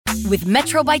With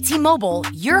Metro by T-Mobile,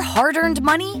 your hard-earned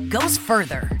money goes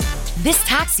further. This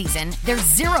tax season, there's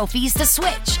zero fees to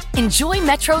switch. Enjoy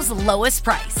Metro's lowest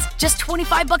price, just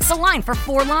 $25 a line for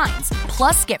 4 lines.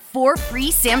 Plus, get 4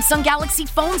 free Samsung Galaxy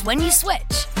phones when you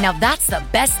switch. Now that's the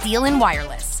best deal in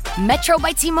wireless. Metro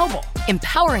by T-Mobile,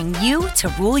 empowering you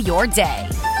to rule your day.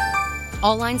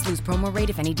 All lines lose promo rate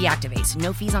if any deactivates.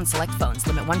 No fees on select phones.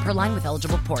 Limit 1 per line with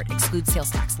eligible port. Excludes sales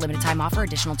tax. Limited time offer.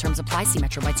 Additional terms apply. See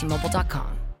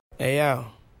metrobytmobile.com. Hey, yo.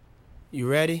 You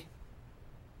ready?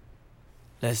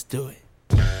 Let's do it.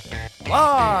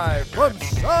 Live from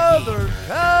Southern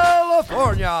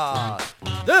California,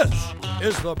 this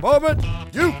is the moment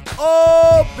you've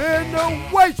all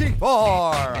been waiting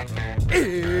for.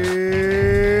 It's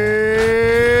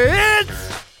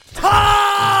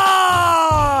time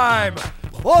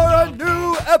for a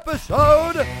new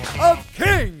episode of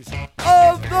Kings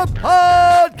of the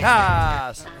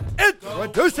Podcast.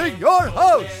 Introducing your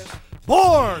hosts,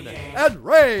 born and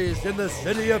raised in the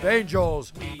City of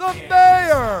Angels, the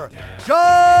Mayor,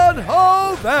 John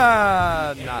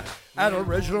Hovan, and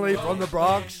originally from the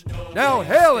Bronx, now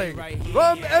hailing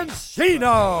from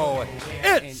Encino,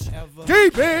 it's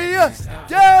DB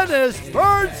Dennis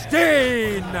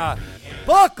Bernstein.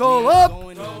 Buckle up,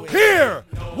 here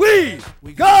we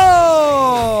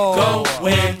go!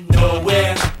 Going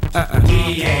nowhere,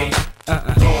 we ain't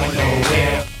going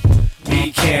nowhere.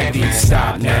 We can't be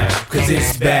stopped now, cause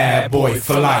it's bad boy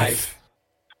for life.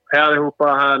 Hej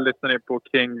allihopa, här lyssnar ni på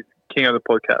King of the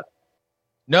Podcast.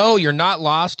 No, you're not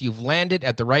lost. You've landed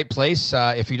at the right place.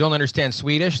 If you don't understand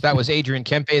Swedish, that was Adrian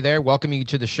Kempe there. Welcoming you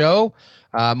to the show.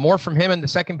 More from him in the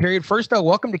second period. First, though,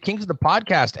 welcome to Kings of the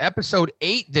Podcast, episode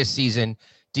 8 this season.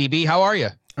 DB, how are you?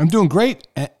 I'm doing great.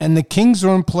 And the Kings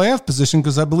are in playoff position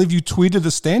because I believe you tweeted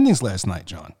the standings last night,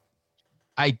 John.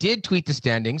 I did tweet the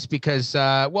standings because,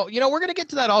 we're going to get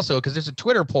to that also because there's a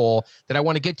Twitter poll that I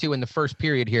want to get to in the first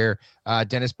period here,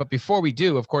 Dennis. But before we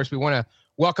do, of course, we want to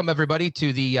welcome everybody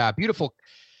to the beautiful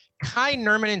Kai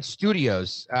Nurminen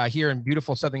Studios here in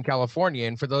beautiful Southern California.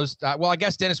 And for those, I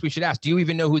guess, Dennis, we should ask, do you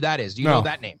even know who that is? Do you know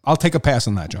that name? I'll take a pass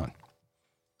on that, John.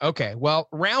 Okay, well,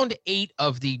 round 8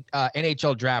 of the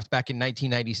NHL draft back in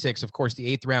 1996. Of course,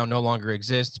 the 8th round no longer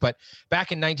exists, but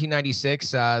back in 1996,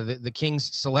 the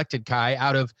Kings selected Kai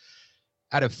out of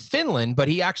Finland, but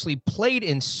he actually played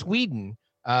in Sweden.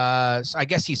 So I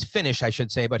guess he's Finnish, I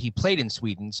should say, but he played in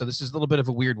Sweden. So this is a little bit of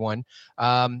a weird one.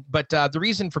 But the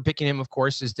reason for picking him, of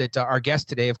course, is that our guest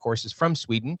today, of course, is from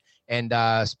Sweden and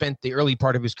spent the early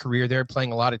part of his career there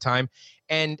playing a lot of time.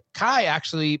 And Kai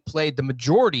actually played the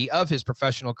majority of his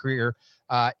professional career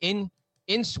in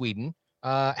Sweden.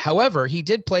 However, he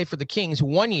did play for the Kings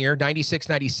 1 year,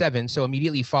 96-97, so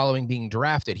immediately following being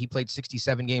drafted. He played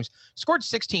 67 games, scored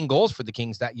 16 goals for the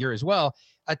Kings that year as well.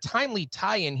 A timely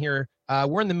tie-in here.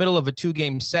 We're in the middle of a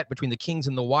 2-game set between the Kings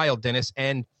and the Wild, Dennis,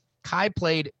 and Kai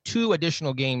played 2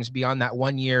 additional games beyond that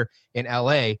 1 year in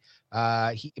L.A.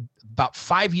 He about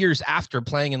 5 years after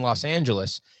playing in Los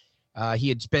Angeles. He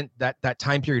had spent that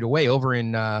time period away over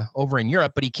in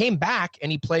Europe, but he came back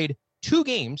and he played 2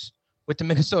 games with the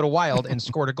Minnesota Wild and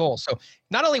scored a goal. So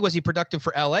not only was he productive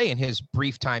for LA in his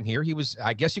brief time here, he was,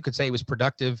 I guess you could say he was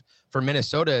productive for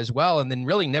Minnesota as well. And then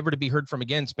really never to be heard from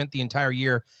again, spent the entire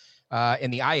year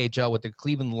in the IHL with the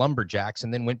Cleveland Lumberjacks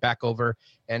and then went back over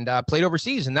and played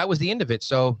overseas. And that was the end of it.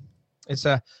 So it's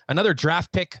another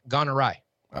draft pick gone awry.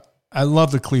 I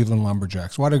love the Cleveland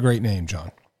Lumberjacks. What a great name,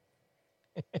 John.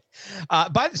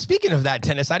 But speaking of that,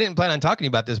 Dennis, I didn't plan on talking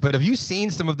about this, but have you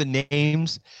seen some of the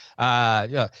names?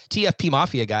 TFP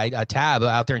Mafia guy, Tab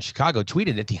out there in Chicago,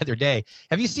 tweeted it the other day.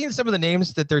 Have you seen some of the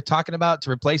names that they're talking about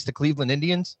to replace the Cleveland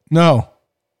Indians? No.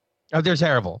 Oh, they're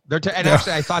terrible.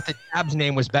 Actually, I thought that Tab's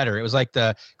name was better. It was like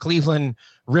the Cleveland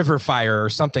River Fire or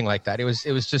something like that. It was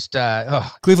just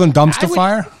Cleveland Dumpster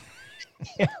Fire.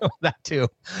 Yeah, that too.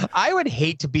 I would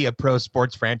hate to be a pro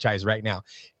sports franchise right now.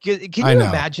 Can you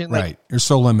imagine? Right. You're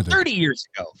so limited. 30 years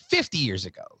ago, 50 years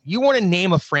ago, you want to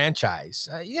name a franchise.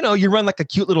 You run like a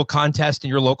cute little contest in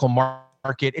your local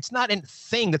market. It's not a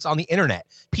thing that's on the internet.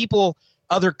 People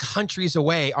other countries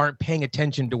away aren't paying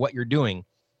attention to what you're doing.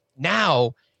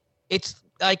 Now, it's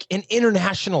like an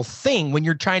international thing when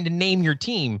you're trying to name your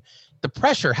team. The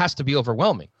pressure has to be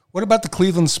overwhelming. What about the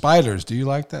Cleveland Spiders? Do you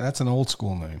like that? That's an old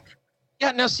school name.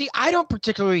 Yeah, now see, I don't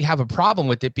particularly have a problem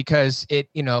with it because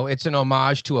it's an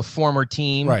homage to a former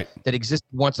team that existed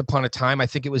once upon a time. I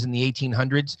think it was in the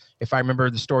 1800s, if I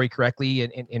remember the story correctly,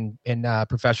 in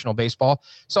professional baseball.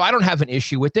 So I don't have an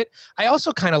issue with it. I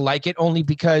also kind of like it only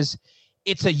because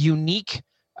it's a unique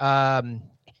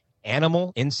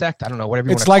animal, insect. I don't know, whatever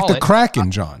you want to call it. It's like the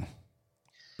Kraken, John.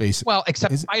 basically. Well,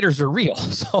 except spiders are real.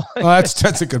 So well,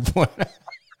 that's a good point.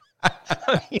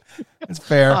 That's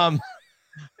fair. I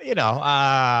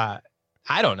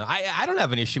don't know. I don't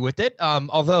have an issue with it.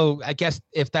 Although I guess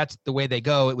if that's the way they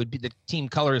go, it would be the team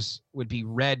colors would be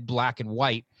red, black, and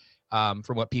white, from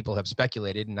what people have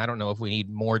speculated. And I don't know if we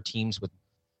need more teams with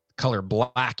color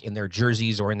black in their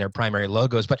jerseys or in their primary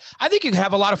logos. But I think you could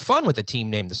have a lot of fun with a team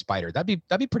named the Spider. That'd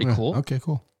be pretty cool. Okay,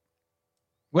 cool.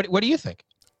 What do you think?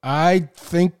 I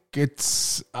think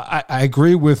I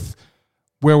agree with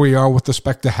where we are with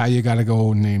respect to how you got to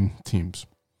go name teams.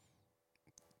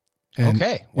 And,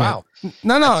 okay. Wow.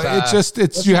 No.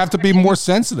 It's you have to be more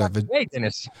sensitive. Hey,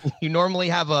 Dennis, you normally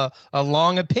have a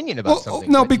long opinion about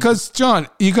something. No, because John,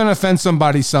 you're going to offend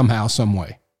somebody somehow, some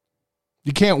way.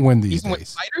 You can't win these Even days. With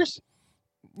spiders?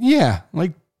 Yeah,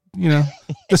 like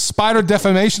the Spider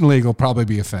Defamation League will probably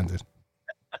be offended.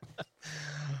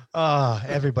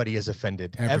 Everybody is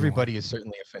offended. Everyone. Everybody is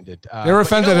certainly offended. They're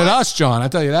offended at us, John. I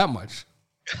tell you that much.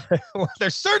 Well, they're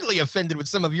certainly offended with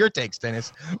some of your takes,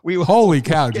 Dennis. Holy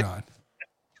cow, John.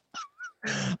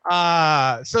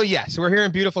 So we're here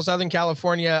in beautiful Southern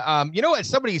California. You know what?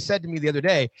 Somebody said to me the other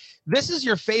day, this is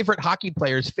your favorite hockey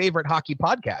player's favorite hockey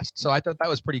podcast. So I thought that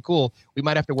was pretty cool. We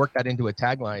might have to work that into a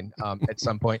tagline at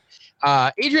some point.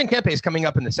 Adrian Kempe is coming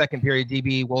up in the second period,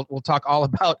 DB. We'll talk all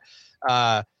about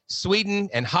Sweden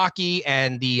and hockey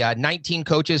and the 19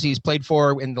 coaches he's played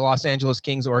for in the Los Angeles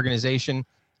Kings organization.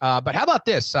 But how about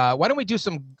this? Why don't we do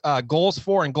some goals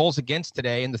for and goals against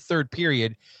today in the third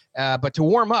period? But to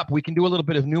warm up, we can do a little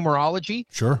bit of numerology.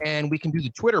 Sure. And we can do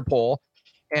the Twitter poll.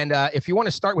 And if you want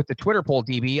to start with the Twitter poll,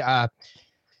 DB,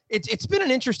 it's been an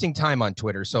interesting time on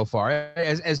Twitter so far,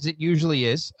 as it usually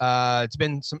is. It's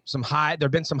been some high. There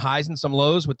have been some highs and some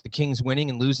lows with the Kings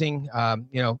winning and losing,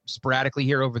 sporadically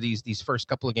here over these first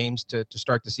couple of games to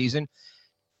start the season.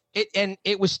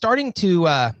 It was starting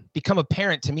to become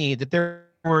apparent to me that there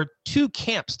were two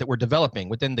camps that were developing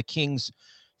within the Kings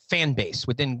fan base,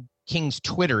 within Kings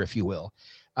Twitter, if you will.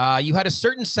 You had a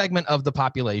certain segment of the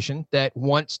population that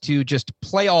wants to just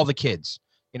play all the kids,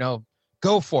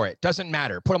 go for it. Doesn't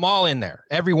matter. Put them all in there,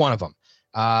 every one of them.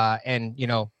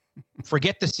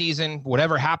 Forget the season,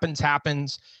 whatever happens.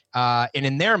 And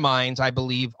in their minds, I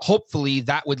believe, hopefully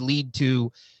that would lead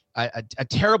to a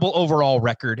terrible overall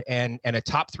record and a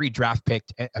top 3 draft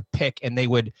pick, and they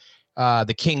would,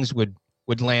 the Kings would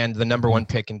land the number 1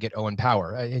 pick and get Owen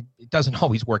Power. It doesn't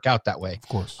always work out that way. Of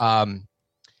course.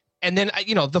 And then,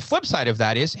 the flip side of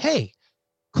that is, hey,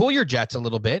 cool your jets a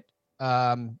little bit.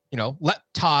 Let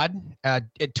Todd,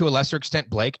 to a lesser extent,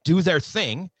 Blake, do their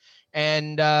thing.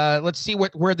 And let's see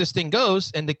where this thing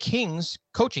goes. And the Kings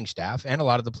coaching staff and a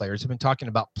lot of the players have been talking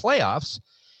about playoffs.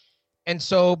 And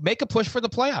so make a push for the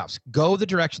playoffs. Go the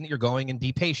direction that you're going and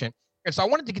be patient. And so I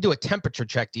wanted to do a temperature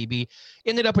check, DB.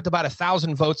 Ended up with about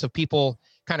 1,000 votes of people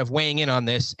kind of weighing in on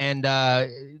this. And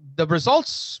the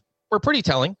results were pretty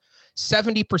telling.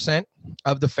 70%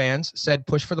 of the fans said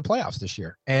push for the playoffs this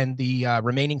year. And the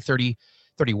remaining 31%,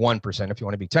 if you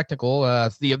want to be technical,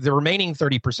 the remaining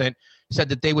 30% said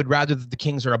that they would rather that the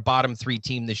Kings are a bottom 3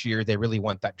 team this year. They really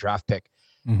want that draft pick.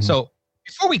 Mm-hmm. So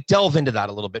before we delve into that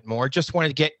a little bit more, just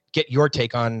wanted to get your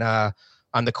take on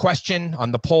the question,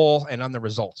 on the poll, and on the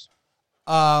results.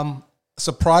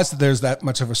 Surprised that there's that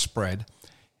much of a spread.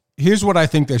 Here's what I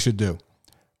think they should do.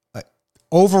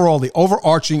 Overall, the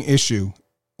overarching issue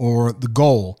or the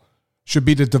goal should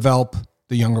be to develop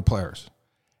the younger players.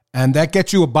 And that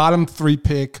gets you a bottom 3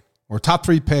 pick or top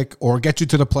 3 pick or get you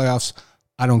to the playoffs.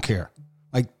 I don't care.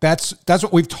 Like that's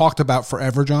what we've talked about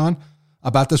forever, John,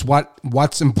 about this,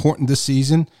 what's important this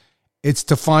season. It's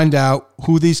to find out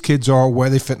who these kids are, where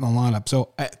they fit in the lineup.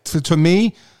 So to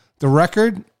me, the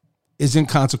record is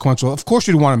inconsequential. Of course,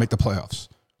 you'd want to make the playoffs.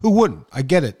 Who wouldn't? I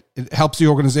get it. It helps the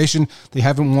organization. They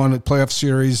haven't won a playoff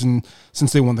series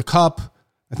since they won the Cup.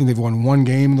 I think they've won 1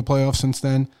 game in the playoffs since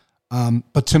then.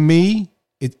 But to me,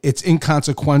 it's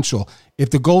inconsequential.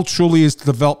 If the goal truly is to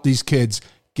develop these kids,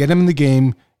 get them in the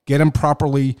game, get them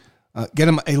properly, get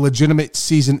them a legitimate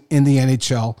season in the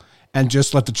NHL, and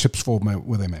just let the chips fall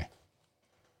where they may.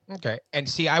 Okay. And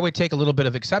see, I would take a little bit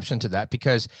of exception to that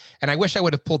and I wish I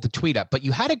would have pulled the tweet up, but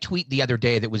you had a tweet the other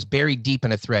day that was buried deep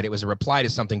in a thread. It was a reply to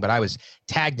something, but I was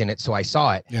tagged in it, so I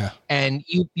saw it. Yeah. And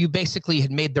you basically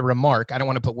had made the remark, I don't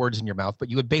want to put words in your mouth, but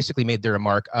you had basically made the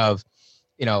remark of,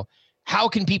 how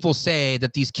can people say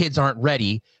that these kids aren't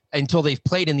ready until they've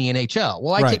played in the NHL?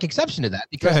 Well, I take exception to that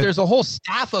because there's a whole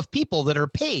staff of people that are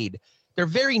paid. They're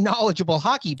very knowledgeable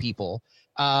hockey people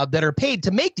that are paid to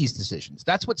make these decisions.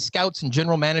 That's what scouts and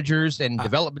general managers and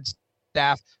development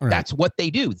staff. Right. That's what they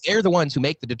do. They're the ones who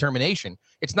make the determination.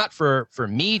 It's not for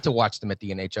me to watch them at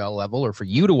the NHL level or for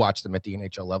you to watch them at the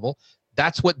NHL level.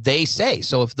 That's what they say.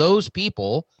 So if those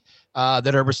people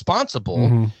that are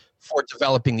responsible for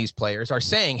developing these players are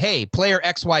saying, hey, player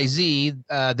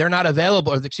XYZ, they're not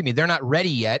available, or excuse me, they're not ready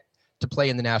yet to play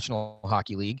in the National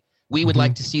Hockey League. We would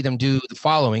like to see them do the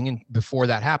following, and before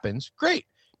that happens, great.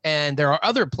 And there are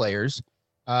other players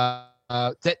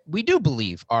that we do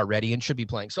believe are ready and should be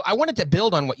playing. So I wanted to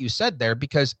build on what you said there,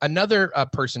 because another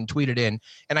person tweeted in,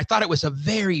 and I thought it was a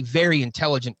very, very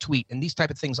intelligent tweet. And these type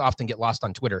of things often get lost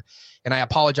on Twitter. And I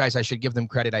apologize. I should give them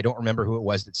credit. I don't remember who it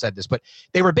was that said this, but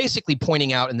they were basically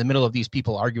pointing out in the middle of these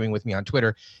people arguing with me on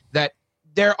Twitter that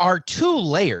there are two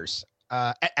layers,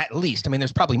 at least. I mean,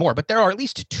 there's probably more, but there are at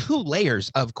least two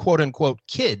layers of quote unquote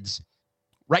kids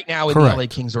right now in Correct. the LA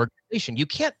Kings organization. You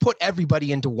can't put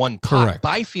everybody into one pot. Correct.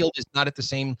 Byfield is not at the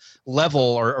same level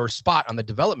or spot on the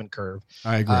development curve.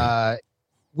 I agree.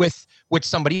 With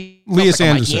somebody Lias like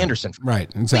Anderson. Mikey Anderson. Right,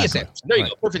 exactly. Lias Anderson. There you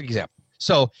go. Perfect example.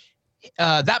 So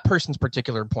that person's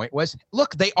particular point was,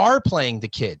 look, they are playing the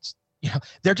kids. You know,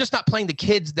 they're just not playing the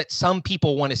kids that some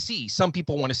people want to see. Some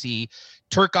people want to see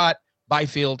Turcotte,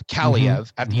 Byfield,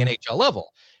 Kaliev at the NHL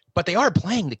level. But they are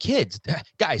playing the kids.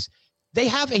 Guys, they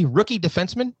have a rookie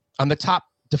defenseman on the top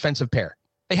defensive pair.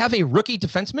 They have a rookie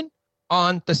defenseman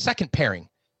on the second pairing.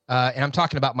 And I'm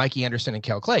talking about Mikey Anderson and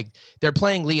Cal Clegg. They're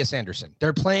playing Lias Anderson.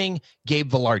 They're playing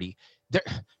Gabe Vilardi.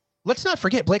 Let's not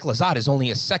forget Blake Lizotte is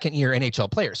only a second-year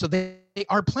NHL player. So they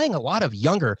are playing a lot of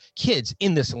younger kids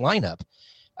in this lineup.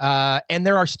 And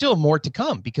there are still more to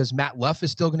come, because Matt Luff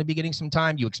is still going to be getting some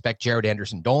time. You expect Jared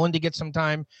Anderson-Dolan to get some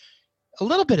time. A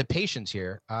little bit of patience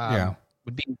here.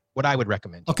 Would be what I would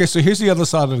recommend. Okay, so here's the other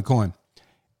side of the coin.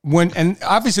 And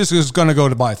obviously this is going to go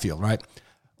to Byfield, right?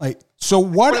 Like, so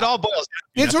what? It all boils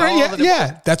down. It's right.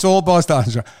 Yeah. That's all it boils down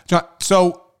to. John,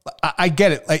 so I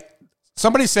get it. Like,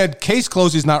 somebody said, case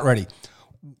closed, he's not ready.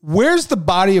 Where's the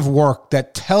body of work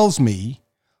that tells me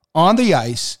on the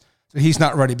ice that he's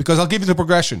not ready? Because I'll give you the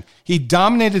progression. He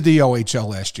dominated the OHL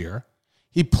last year.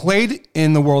 He played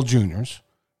in the World Juniors,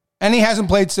 and he hasn't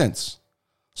played since.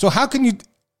 So how can you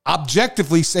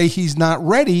objectively say he's not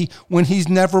ready when he's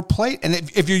never played? And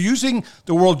if you're using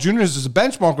the World Juniors as a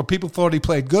benchmark where people thought he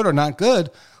played good or not good,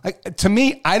 like, to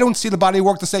me, I don't see the body of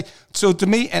work to say. So to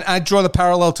me, and I draw the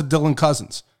parallel to Dylan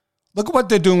Cousins. Look at what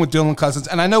they're doing with Dylan Cousins.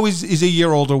 And I know he's a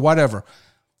year older, whatever.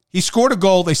 He scored a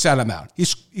goal. They sat him out.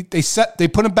 They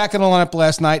put him back in the lineup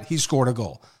last night. He scored a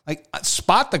goal. Like,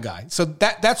 spot the guy. So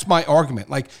that's my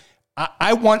argument. Like,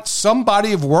 I want some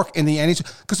body of work in the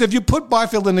NHL, because if you put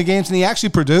Byfield in the games and he actually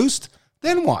produced,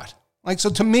 then what? Like, so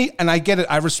to me, and I get it,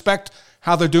 I respect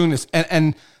how they're doing this.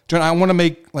 And John, I want to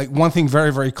make like one thing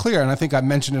very, very clear, and I think I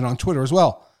mentioned it on Twitter as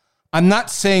well. I'm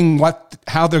not saying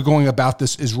how they're going about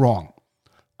this is wrong.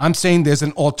 I'm saying there's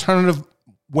an alternative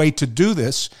way to do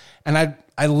this, and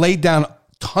I laid down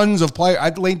tons of players. I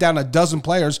laid down a dozen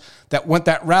players that went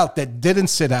that route, that didn't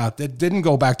sit out, that didn't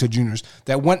go back to juniors,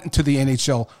 that went into the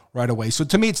NHL right away. So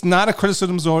to me, it's not a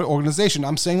criticism of the organization.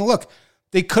 I'm saying, look,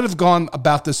 they could have gone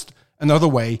about this another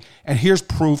way, and here's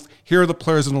proof. Here are the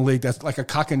players in the league. That's like a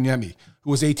Kakanyemi, who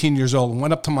was 18 years old and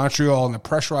went up to Montreal in a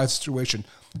pressurized situation,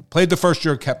 played the first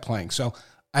year, kept playing. So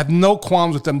I have no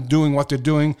qualms with them doing what they're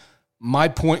doing. My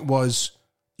point was,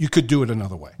 you could do it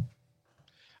another way.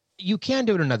 You can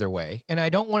do it another way, and I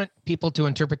don't want people to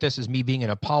interpret this as me being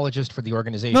an apologist for the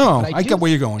organization. No, I get where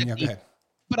you're going. Yeah, go ahead.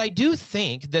 But I do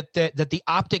think that the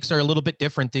optics are a little bit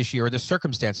different this year, or the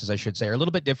circumstances, I should say, are a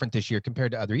little bit different this year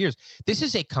compared to other years. This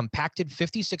is a compacted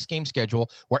 56-game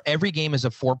schedule where every game is a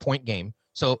 4-point game.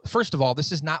 So first of all,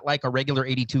 this is not like a regular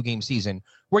 82-game season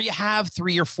where you have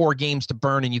 3 or 4 games to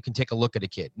burn and you can take a look at a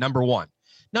kid, number one.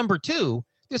 Number two,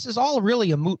 this is all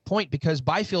really a moot point because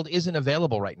Byfield isn't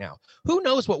available right now. Who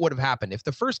knows what would have happened if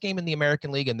the first game in the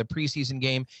American League and the preseason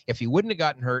game, if he wouldn't have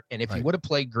gotten hurt and if he would have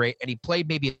played great and he played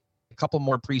maybe a couple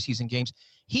more preseason games,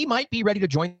 he might be ready to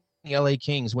join the LA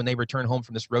Kings when they return home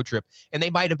from this road trip. And they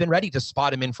might have been ready to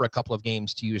spot him in for a couple of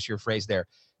games, to use your phrase there.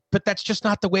 But that's just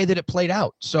not the way that it played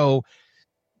out. So,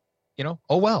 you know,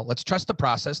 oh, well, let's trust the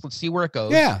process. Let's see where it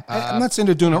goes. Yeah, I'm not saying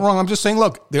they're doing it wrong. I'm just saying,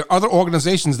 look, there are other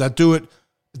organizations that do it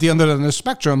at the other end of the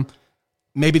spectrum.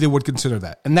 Maybe they would consider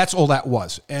that. And that's all that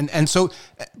was. And so,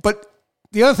 but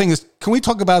the other thing is, can we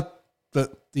talk about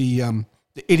the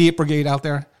idiot brigade out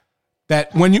there?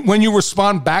 That when you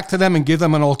respond back to them and give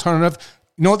them an alternative,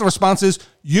 you know what the response is?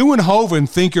 You and Hovind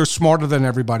think you're smarter than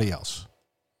everybody else.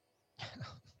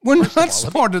 We're not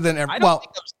smarter than everybody. I don't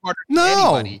think I'm smarter than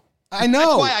anybody. I know.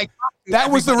 That's why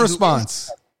that was the response.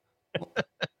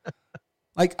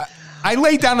 Like, I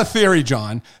laid down a theory,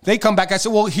 John. They come back. I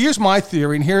said, well, here's my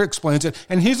theory, and here explains it,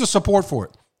 and here's the support for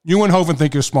it. You and Hovind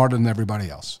think you're smarter than everybody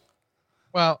else.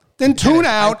 Well, then tune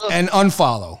out and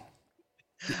unfollow.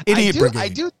 Idiot brigade. I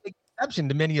do take exception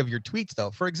to many of your tweets, though.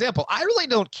 For example, I really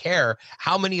don't care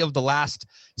how many of the last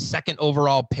second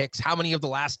overall picks, how many of the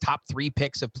last top 3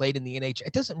 picks have played in the NHL.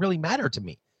 It doesn't really matter to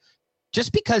me.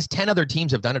 Just because 10 other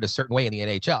teams have done it a certain way in the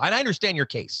NHL, and I understand your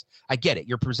case. I get it.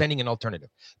 You're presenting an alternative.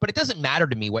 But it doesn't matter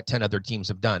to me what 10 other teams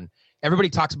have done. Everybody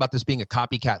talks about this being a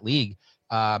copycat league.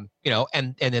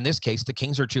 And in this case, the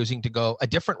Kings are choosing to go a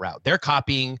different route. They're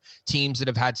copying teams that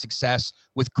have had success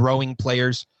with growing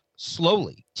players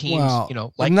slowly. Teams,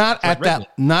 like not at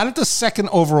the second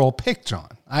overall pick, John.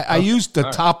 I used the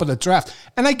top of the draft,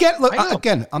 and I get. Look,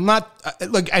 again, I'm not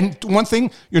and one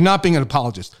thing, you're not being an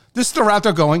apologist. This is the route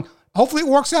they're going. Hopefully it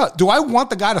works out. Do I want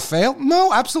the guy to fail?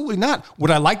 No, absolutely not. Would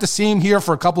I like to see him here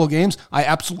for a couple of games? I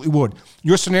absolutely would.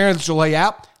 Your scenario that you lay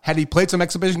out, had he played some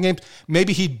exhibition games,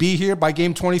 maybe he'd be here by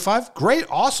game 25. Great,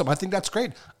 awesome. I think that's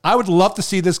great. I would love to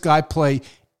see this guy play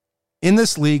in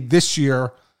this league this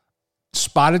year,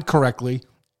 spotted correctly.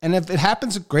 And if it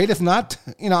happens, great. If not,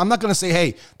 I'm not going to say,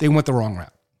 hey, they went the wrong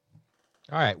route.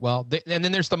 All right. Well, and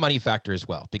then there's the money factor as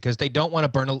well, because they don't want to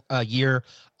burn a year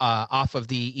off of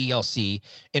the ELC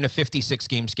in a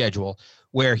 56-game schedule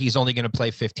where he's only going to play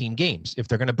 15 games. If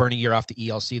they're going to burn a year off the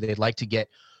ELC, they'd like to get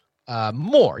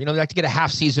more. They'd like to get a half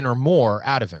season or more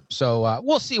out of him. So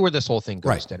we'll see where this whole thing goes,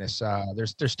 right, Dennis.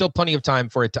 There's still plenty of time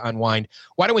for it to unwind.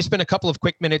 Why don't we spend a couple of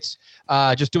quick minutes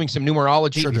just doing some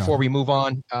numerology before we move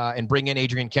on and bring in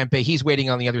Adrian Kempe. He's waiting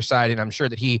on the other side, and I'm sure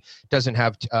that he doesn't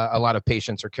have a lot of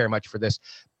patience or care much for this.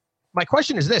 My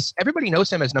question is this. Everybody knows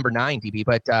him as number 9, DB,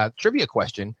 but trivia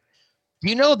question. Do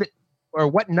you know that, or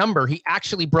what number he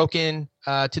actually broke in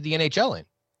to the NHL in?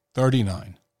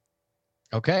 39.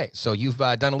 Okay, so you've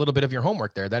done a little bit of your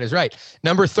homework there. That is right.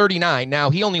 Number 39. Now,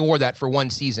 he only wore that for one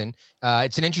season.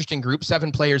 It's an interesting group.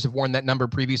 7 players have worn that number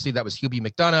previously. That was Hubie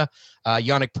McDonough.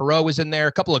 Yannick Perreault was in there.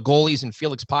 A couple of goalies in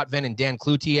Felix Potvin and Dan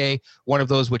Cloutier. One of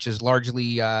those which is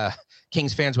largely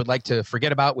Kings fans would like to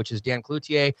forget about, which is Dan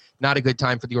Cloutier. Not a good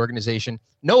time for the organization.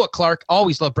 Noah Clark.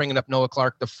 Always love bringing up Noah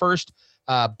Clark. The first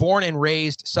born and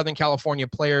raised Southern California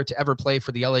player to ever play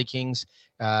for the LA Kings.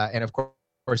 And, of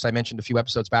course, I mentioned a few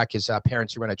episodes back his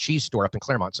parents who run a cheese store up in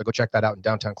Claremont. So go check that out in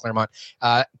downtown Claremont.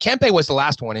 Kempe was the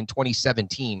last one in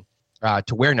 2017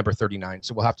 to wear number 39.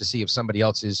 So we'll have to see if somebody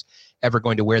else is ever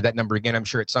going to wear that number again. I'm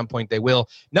sure at some point they will.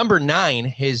 Number 9,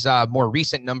 his more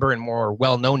recent number and more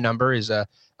well-known number, is a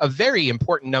very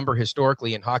important number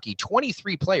historically in hockey.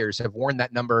 23 players have worn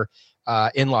that number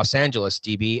in Los Angeles,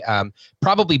 DB.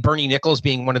 Probably Bernie Nichols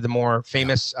being one of the more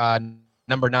famous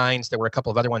number 9s. There were a couple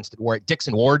of other ones that wore it.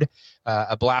 Dixon Ward,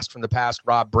 a blast from the past.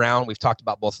 Rob Brown. We've talked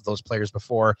about both of those players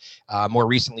before. More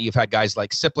recently, you've had guys like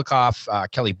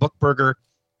Siplikov, Kelly Buchberger,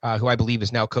 who I believe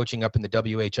is now coaching up in the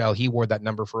WHL. He wore that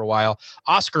number for a while.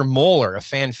 Oscar Moeller, a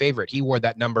fan favorite. He wore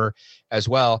that number as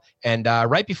well. And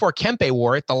right before Kempe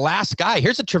wore it, the last guy.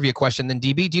 Here's a trivia question then,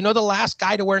 DB. Do you know the last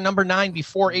guy to wear number 9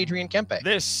 before Adrian Kempe?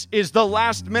 This is the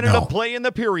last minute of play in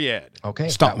the period. Okay,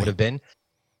 that would have been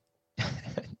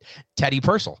Teddy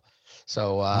Purcell.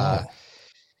 So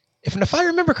if I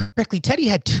remember correctly, Teddy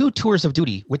had 2 tours of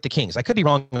duty with the Kings. I could be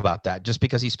wrong about that just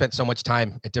because he spent so much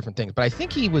time at different things. But I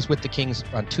think he was with the Kings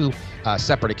on 2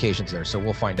 separate occasions there. So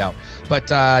we'll find out. But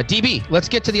DB, let's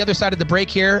get to the other side of the break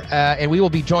here. And we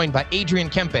will be joined by Adrian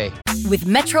Kempe. With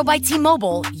Metro by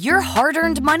T-Mobile, your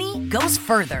hard-earned money goes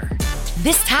further.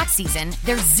 This tax season,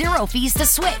 there's 0 fees to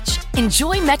switch.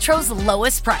 Enjoy Metro's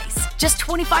lowest price, just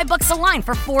 $25 a line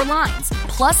for 4 lines.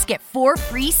 Plus, get 4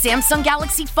 free Samsung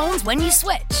Galaxy phones when you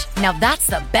switch. Now that's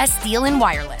the best deal in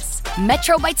wireless.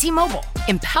 Metro by T-Mobile,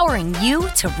 empowering you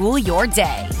to rule your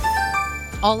day.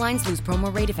 All lines lose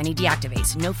promo rate if any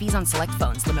deactivates. No fees on select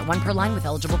phones. Limit 1 per line with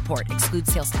eligible port.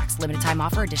 Excludes sales tax. Limited time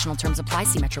offer. Additional terms apply.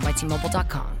 See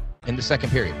metrobytmobile.com. In the second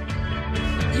period.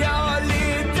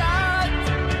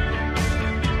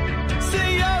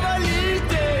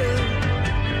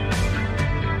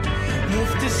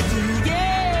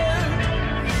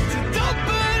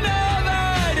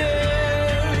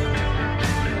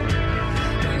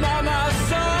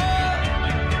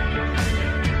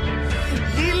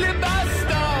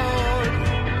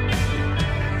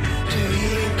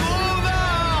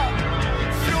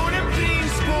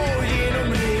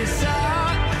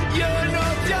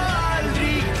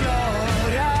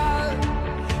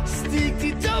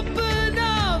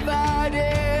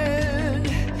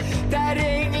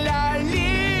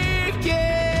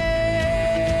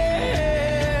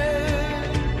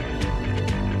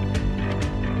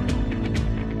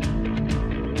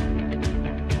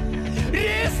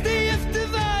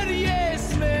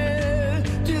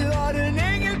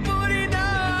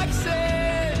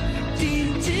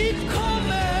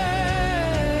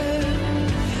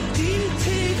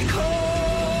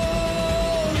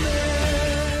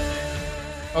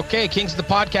 Okay, Kings of the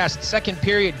Podcast, second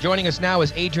period. Joining us now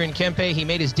is Adrian Kempe. He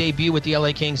made his debut with the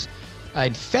LA Kings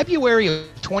in February of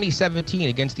 2017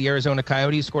 against the Arizona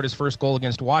Coyotes, scored his first goal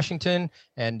against Washington,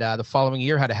 and the following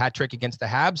year had a hat trick against the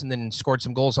Habs, and then scored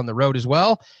some goals on the road as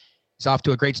well. He's off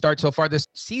to a great start so far this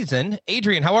season.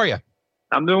 Adrian, how are you?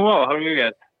 I'm doing well. How are you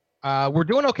guys? We're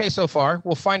doing okay so far.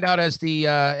 We'll find out as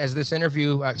this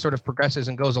interview sort of progresses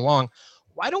and goes along.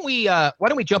 Why don't we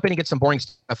jump in and get some boring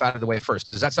stuff out of the way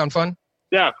first? Does that sound fun?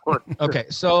 Yeah, of course. Okay,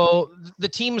 so the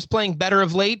team is playing better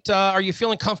of late. Are you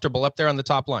feeling comfortable up there on the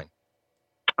top line?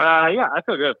 Yeah, I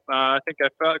feel good. I think I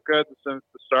felt good since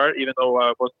the start, even though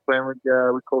I wasn't playing with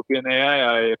Kopi and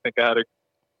AI. I think I had a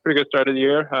pretty good start of the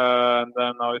year, and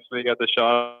then obviously got the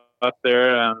shot up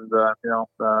there, and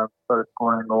started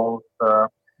scoring goals. I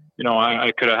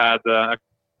could have had a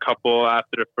couple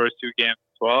after the first two games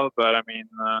as well, but I mean,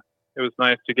 it was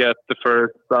nice to get the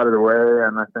first out of the way,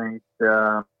 and I think.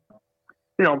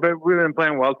 But we've been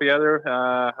playing well together.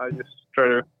 I just try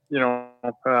to,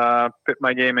 fit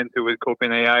my game into with Kopi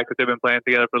and AI because they've been playing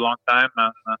together for a long time,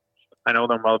 and I know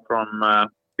them well from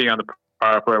being on the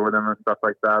power play with them and stuff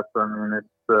like that. So I mean, it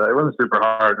wasn't super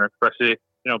hard, and especially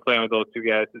playing with those two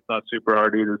guys, it's not super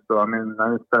hard either. So I mean,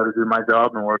 I just try to do my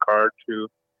job and work hard to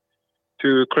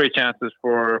create chances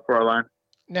for our line.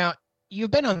 Now,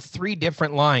 you've been on 3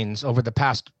 different lines over the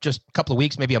past just couple of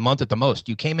weeks, maybe a month at the most.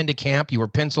 You came into camp, you were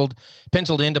penciled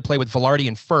in to play with Velarde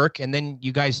and Furk, and then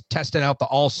you guys tested out the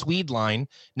all-Swede line.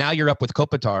 Now you're up with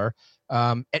Kopitar.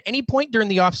 At any point during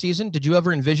the offseason, did you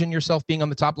ever envision yourself being on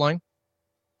the top line?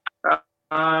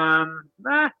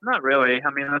 Not really. I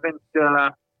mean, I think,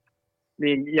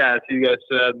 as you guys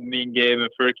said, me and Gabe and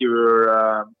Furky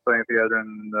were playing together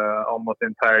in almost the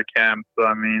entire camp. So,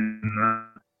 I mean...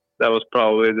 that was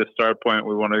probably the start point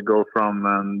we wanted to go from,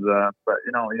 and but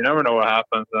you never know what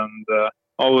happens, and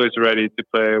always ready to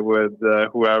play with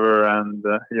whoever, and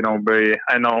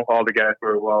I know all the guys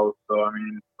very well, so I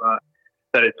mean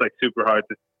that it's like super hard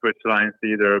to switch lines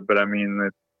either, but I mean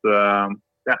it's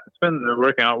been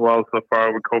working out well so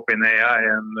far with Kopi and AI,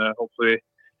 and hopefully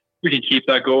we can keep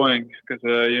that going because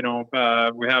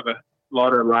we have a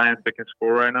lot of lines that can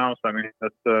score right now, so I mean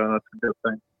that's a good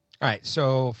thing. All right.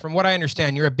 So from what I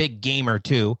understand, you're a big gamer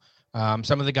too.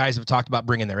 Some of the guys have talked about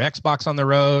bringing their Xbox on the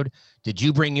road. Did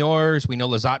you bring yours? We know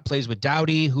Lizotte plays with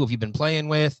Doughty. Who have you been playing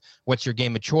with? What's your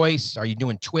game of choice? Are you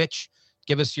doing Twitch?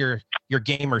 Give us your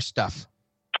gamer stuff.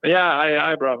 Yeah,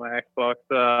 I brought my Xbox.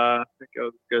 I think it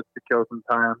was good to kill some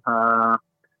time.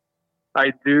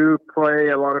 I do play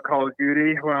a lot of Call of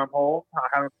Duty when I'm home. I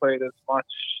haven't played as much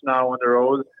now on the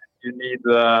road. You need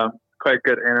quite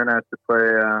good internet to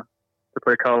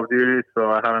play Call of Duty,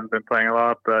 so I haven't been playing a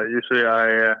lot, but usually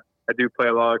I do play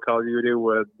a lot of Call of Duty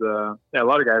with a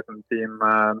lot of guys on the team,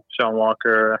 Sean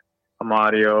Walker,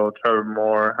 Amadio, Trevor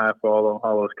Moore, I follow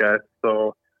all those guys,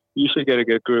 so usually get a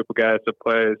good group of guys that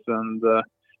plays, and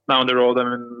now on the road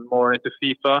I'm more into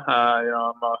FIFA.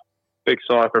 I'm a big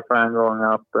soccer fan growing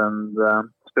up, and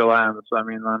still am, so I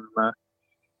mean I'm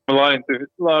a lot into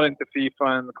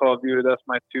FIFA and Call of Duty. That's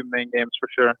my 2 main games for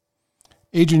sure.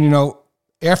 Adrian,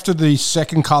 after the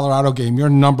second Colorado game, your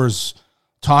numbers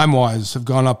time-wise have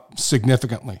gone up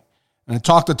significantly. And I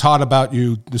talked to Todd about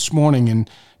you this morning, and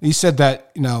he said that,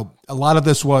 a lot of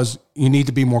this was you need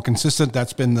to be more consistent.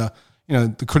 That's been the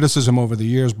criticism over the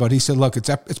years. But he said, look, it's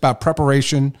about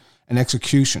preparation and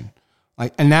execution.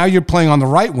 And now you're playing on the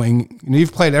right wing. You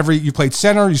played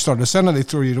center, you started center, they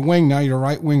threw you to wing, now you're a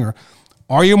right winger.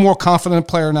 Are you a more confident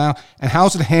player now? And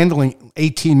how's it handling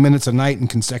 18 minutes a night in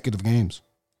consecutive games?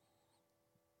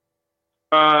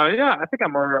 I think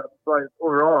I'm more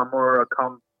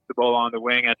comfortable on the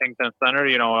wing, I think, than center.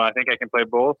 I think I can play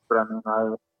both, but I mean,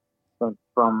 I think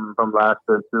from last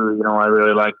year too, I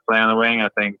really like playing on the wing. I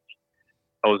think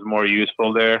I was more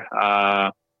useful there.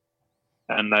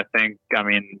 And I think, I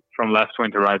mean, from left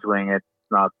wing to right wing, it's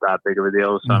not that big of a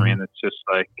deal. So, I mean, it's just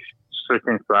like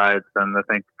switching sides. And I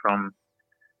think from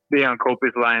being on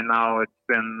Kopi's line now, it's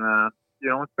been,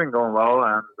 it's been going well.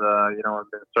 And, I've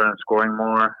been starting scoring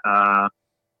more.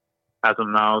 As of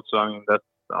now, so I mean that's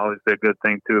obviously a good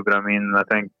thing too. But I mean, I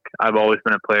think I've always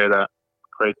been a player that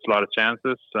creates a lot of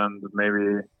chances, and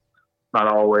maybe not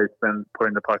always been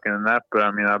putting the puck in the net. But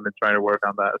I mean, I've been trying to work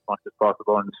on that as much as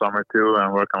possible in the summer too,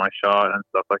 and work on my shot and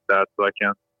stuff like that, so I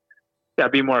can,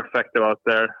 be more effective out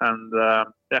there. And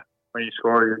when you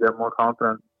score, you get more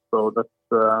confidence. So it's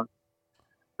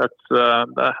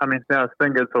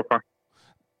been good so far.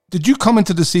 Did you come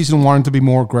into the season wanting to be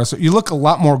more aggressive? You look a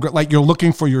lot more like you're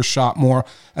looking for your shot more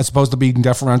as opposed to being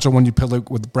deferential when you played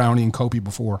with Brownie and Kopi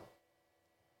before.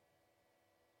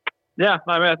 Yeah,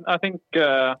 I mean, I think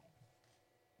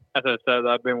as I said,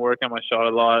 I've been working on my shot a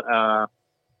lot.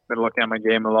 Been looking at my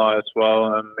game a lot as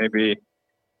well, and maybe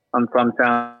on some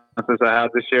chances I had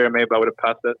this year, maybe I would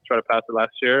have tried to pass it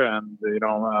last year, and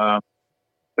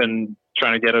been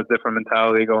trying to get a different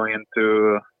mentality going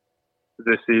into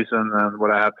this season and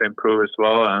what I have to improve as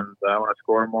well. And I want to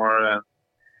score more, and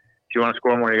if you want to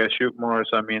score more, you got to shoot more.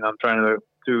 So I mean, I'm trying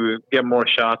to get more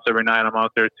shots every night I'm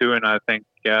out there too, and I think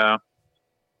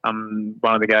I'm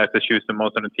one of the guys that shoots the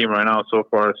most on the team right now so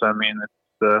far. So I mean,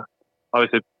 it's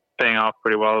obviously paying off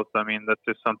pretty well. So I mean, that's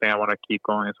just something I want to keep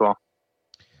going as well.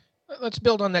 Let's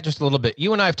build on that just a little bit.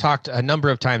 You and I have talked a number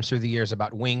of times through the years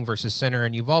about wing versus center,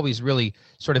 and you've always really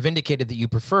sort of indicated that you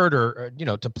preferred or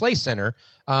to play center.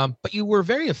 But you were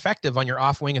very effective on your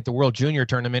off wing at the World Junior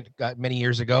Tournament many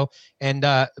years ago. And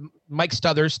Mike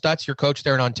Stutz, your coach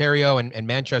there in Ontario and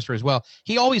Manchester as well,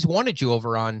 he always wanted you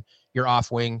over on your off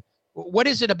wing. What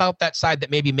is it about that side that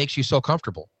maybe makes you so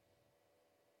comfortable?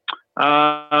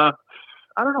 I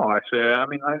don't know, actually. I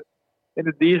mean, in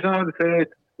the D zone, I would say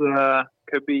it's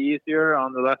could be easier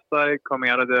on the left side coming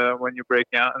out of when you're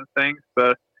breaking out and things,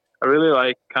 but I really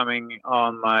like coming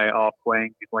on my off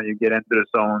wing when you get into the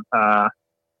zone.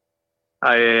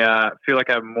 I feel like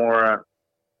I have more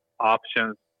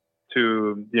options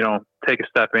to take a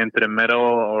step into the middle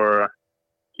or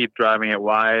keep driving it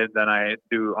wide than I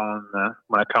do on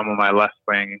when I come on my left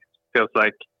wing. It feels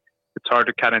like it's hard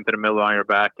to cut into the middle on your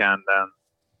backhand, and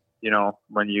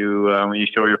when you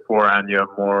show your forehand, you have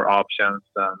more options,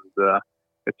 and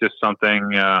it's just something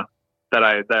that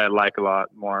I like a lot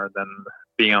more than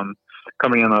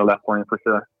coming in on the left wing for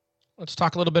sure. Let's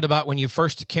talk a little bit about when you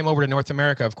first came over to North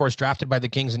America. Of course, drafted by the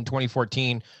Kings in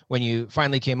 2014. When you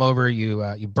finally came over,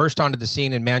 you burst onto the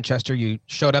scene in Manchester. You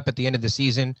showed up at the end of the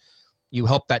season. You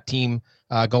helped that team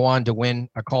go on to win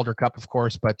a Calder Cup, of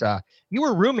course. But you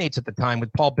were roommates at the time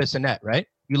with Paul Bissonnette, right?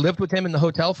 You lived with him in the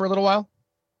hotel for a little while?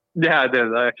 Yeah, I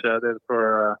did. Actually, I did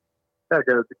for a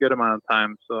good amount of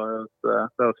time. So that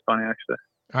was funny, actually.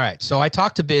 All right. So I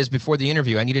talked to Biz before the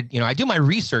interview. I needed, I do my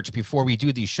research before we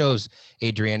do these shows,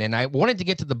 Adrian, and I wanted to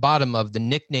get to the bottom of the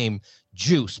nickname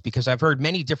Juice because I've heard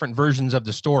many different versions of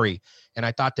the story, and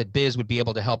I thought that Biz would be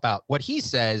able to help out. What he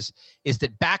says is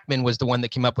that Backman was the one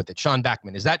that came up with it, Sean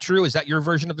Backman. Is that true? Is that your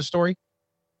version of the story?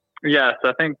 Yes,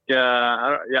 I think.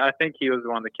 I think he was the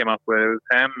one that came up with it. It was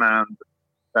him, and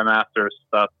then after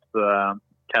stuff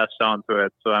catched on to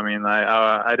it. So I mean,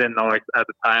 I didn't know at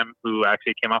the time who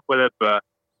actually came up with it, but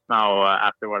now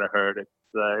after what I heard, it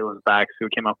was Bax who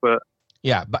came up with it.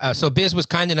 Yeah, so Biz was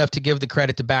kind enough to give the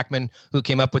credit to Backman, who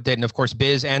came up with it. And, of course,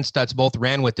 Biz and Stutz both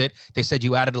ran with it. They said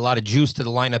you added a lot of juice to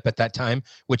the lineup at that time,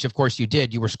 which, of course, you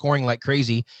did. You were scoring like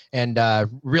crazy and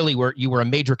really you were a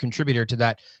major contributor to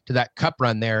that cup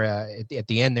run there at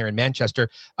the end there in Manchester.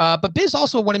 But Biz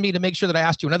also wanted me to make sure that I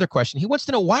asked you another question. He wants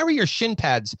to know, why were your shin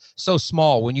pads so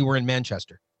small when you were in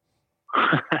Manchester?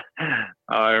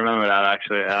 I remember that,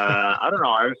 actually. I don't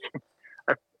know.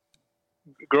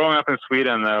 Growing up in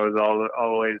Sweden, that was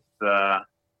always,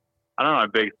 a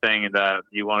big thing that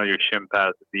you wanted your shin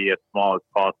pads to be as small as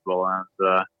possible. And,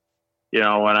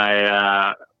 when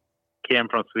I came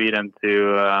from Sweden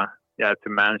to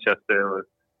Manchester,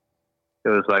 it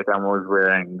was like I was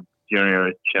wearing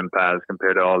junior shin pads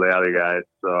compared to all the other guys.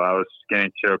 So I was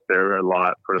getting chirped there a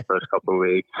lot for the first couple of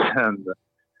weeks. And,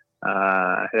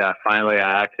 finally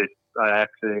I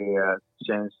actually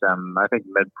changed them, I think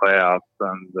mid-playoffs,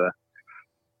 and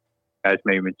guys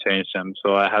made me change them.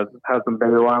 So I have some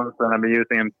bigger ones, and I've been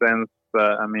using them since.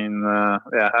 But I mean,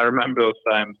 I remember those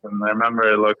times, and I remember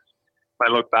when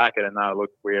I look back at it now, it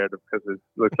looks weird because it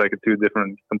looks like two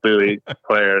different completely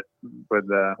players with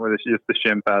just the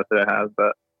shin pads that I had.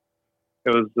 But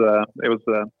it was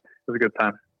a good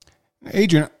time.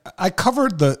 Adrian, I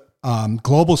covered the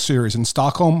Global Series in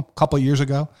Stockholm a couple of years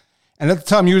ago, and at the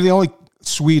time you were the only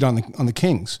Swede on the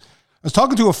Kings. I was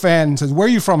talking to a fan and says, "Where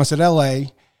are you from?" I said,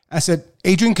 "L.A." I said,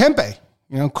 "Adrian Kempe,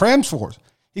 Kramsfors."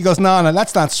 He goes, no,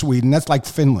 that's not Sweden. That's like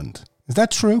Finland. Is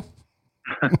that true?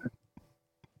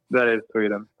 That is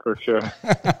Sweden, for sure.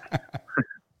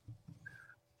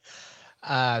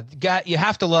 You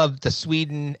have to love the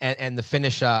Sweden and the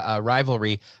Finnish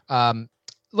rivalry.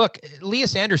 Look,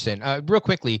 Lias Andersson, real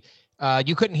quickly,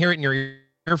 you couldn't hear it in your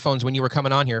earphones when you were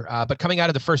coming on here, but coming out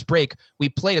of the first break, we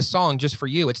played a song just for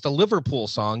you. It's the Liverpool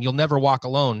song, "You'll Never Walk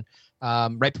Alone."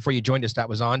 Right before you joined us, that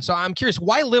was on. So I'm curious,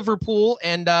 why Liverpool?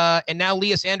 And now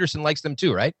Lias Andersson likes them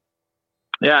too, right?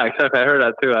 Yeah, exactly. I heard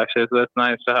that too, actually. So it's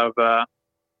nice to have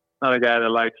another guy that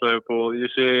likes Liverpool.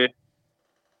 Usually,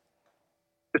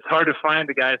 it's hard to find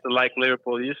the guys that like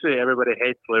Liverpool. Usually, everybody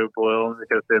hates Liverpool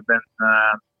because they've been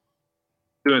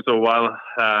doing so well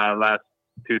last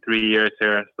 2-3 years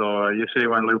here. So usually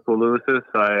when Liverpool loses,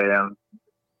 the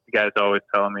guys always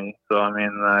tell me. So I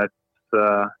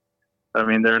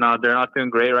mean, they're not doing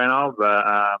great right now, but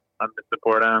I've been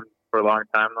supporting them for a long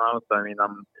time now. So I mean,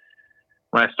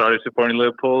 when I started supporting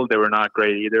Liverpool, they were not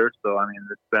great either. So I mean,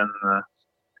 it's been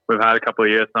we've had a couple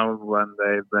of years now when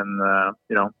they've been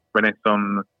winning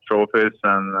some trophies,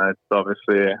 and it's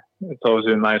obviously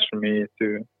nice for me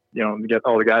to get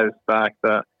all the guys back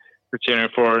that were cheering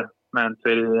for Man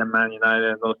City and Man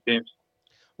United and those teams.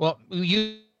 Well,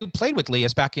 you played with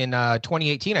Lias back in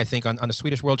 2018, I think, on the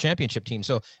Swedish World Championship team.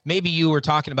 So maybe you were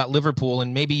talking about Liverpool,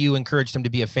 and maybe you encouraged him to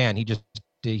be a fan.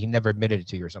 He never admitted it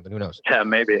to you or something. Who knows? Yeah,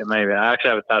 maybe. I actually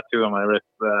have a tattoo on my wrist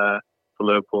for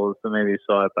Liverpool, so maybe he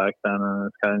saw it back then and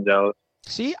was kind of jealous.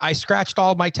 See, I scratched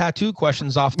all my tattoo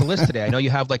questions off the list today. I know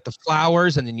you have like the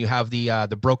flowers, and then you have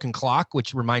the broken clock,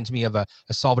 which reminds me of a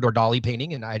Salvador Dali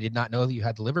painting, and I did not know that you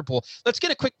had the Liverpool. Let's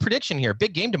get a quick prediction here.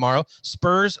 Big game tomorrow.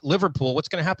 Spurs, Liverpool. What's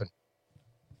going to happen?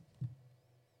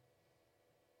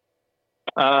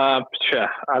 I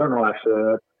don't know,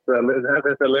 actually.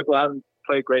 The Liverpool haven't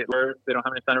played great. They don't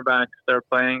have any center backs they're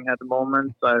playing at the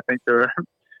moment. So I think they're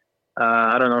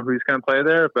I don't know who's going to play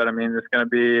there, but I mean, it's going to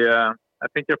be I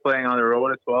think they're playing on the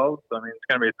road as well. So I mean, it's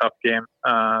going to be a tough game.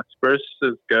 Spurs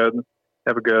is good.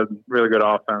 They have a really good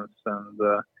offense, and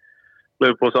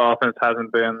Liverpool's offense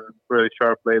hasn't been really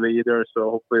sharp lately either.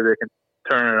 So hopefully they can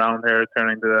turn it around here,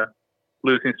 turning the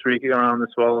losing streak around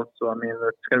as well. So I mean,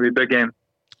 it's going to be a big game.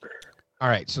 All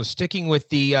right, so sticking with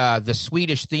the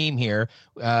Swedish theme here,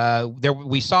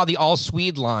 we saw the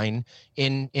all-Swede line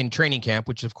in training camp,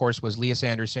 which of course was Lias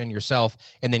Andersson, yourself,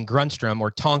 and then Grundstrom, or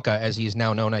Tonka as he is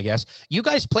now known, I guess. You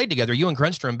guys played together, you and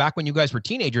Grundstrom, back when you guys were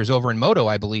teenagers over in Modo,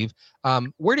 I believe.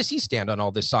 Where does he stand on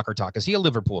all this soccer talk? Is he a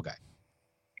Liverpool guy?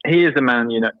 He is a Man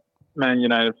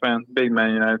United fan, big Man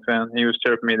United fan. He was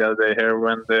chirping me the other day here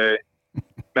when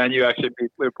Man U actually beat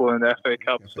Liverpool in the FA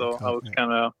Cup, so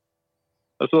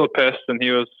I was a little pissed, and he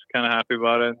was kind of happy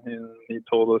about it. He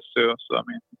told us too. So I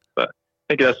mean, but I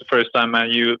think that's the first time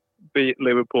Man U beat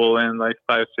Liverpool in like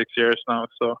 5-6 years now.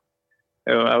 So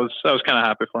I was kind of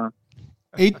happy for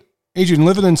him. Adrian,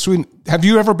 living in Sweden, have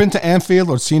you ever been to Anfield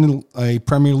or seen a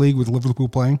Premier League with Liverpool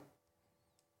playing?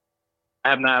 I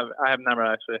have never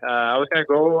actually. I was gonna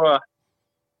go. I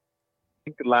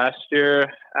think last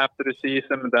year after the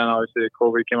season, but then obviously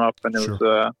COVID came up, and it was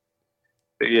a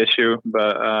big issue.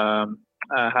 But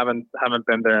I haven't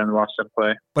been there and watched them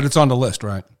play. But it's on the list,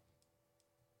 right?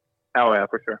 Oh, yeah,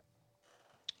 for sure.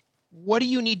 What do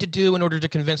you need to do in order to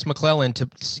convince McClellan to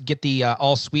get the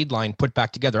all-Swede line put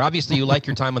back together? Obviously, you like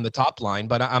your time on the top line,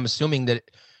 but I'm assuming that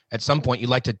at some point you'd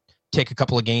like to take a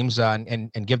couple of games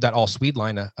and give that all-Swede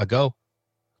line a go.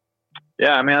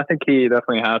 Yeah, I mean, I think he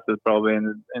definitely has it probably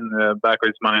in the back of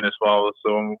his mind as well.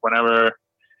 So whenever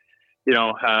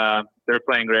they're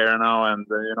playing great right now, and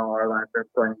our line's been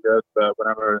playing good. But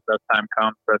whenever that time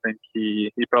comes, I think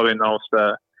he probably knows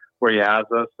where he has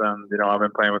us. And I've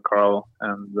been playing with Carl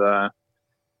and the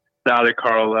other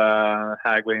Carl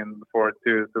Hagley before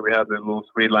too. So we had the little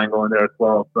Swede line going there as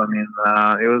well. So I mean,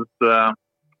 it was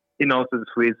he knows the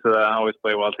Swedes always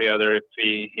play well together if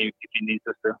he needs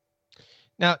us to.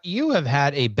 Now, you have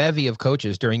had a bevy of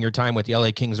coaches during your time with the LA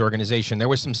Kings organization. There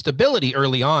was some stability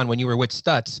early on when you were with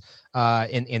Stutz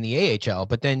in the AHL,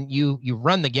 but then you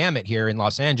run the gamut here in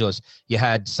Los Angeles. You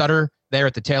had Sutter there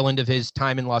at the tail end of his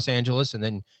time in Los Angeles, and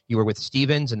then you were with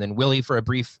Stevens, and then Willie for a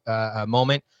brief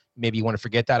moment. Maybe you want to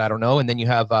forget that, I don't know. And then you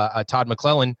have Todd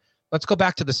McClellan. Let's go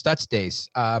back to the Stutz days.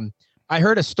 I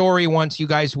heard a story once. You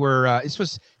guys were this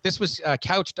was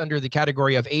couched under the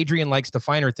category of Adrian likes the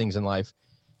finer things in life.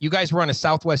 You guys were on a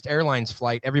Southwest Airlines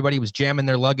flight. Everybody was jamming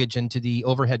their luggage into the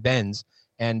overhead bins,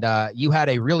 and you had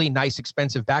a really nice,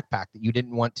 expensive backpack that you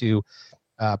didn't want to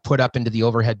put up into the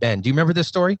overhead bin. Do you remember this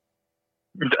story?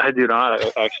 I do not,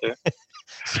 actually.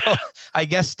 So I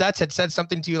guess Stutz had said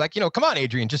something to you like, come on,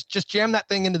 Adrian, just jam that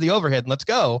thing into the overhead and let's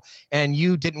go. And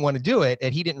you didn't want to do it.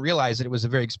 And he didn't realize that it was a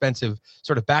very expensive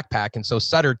sort of backpack. And so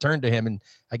Sutter turned to him and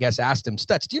I guess asked him,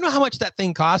 Stutz, do you know how much that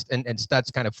thing cost? And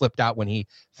Stutz kind of flipped out when he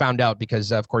found out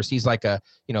because, of course, he's like buy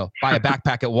a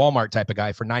backpack at Walmart type of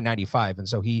guy for $9.95. And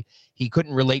so he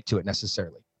couldn't relate to it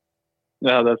necessarily.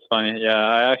 No, that's funny. Yeah,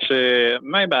 I actually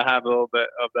maybe I have a little bit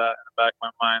of that in the back of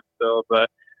my mind still, but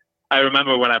I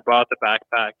remember when I bought the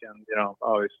backpack, and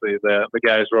obviously the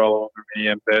guys were all over me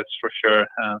and bits for sure,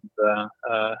 and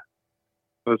it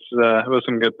was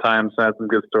some good times. I had some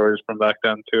good stories from back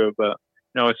then too. But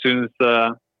as soon as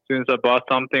I bought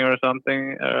something or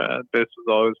something, this was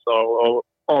always all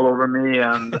over me,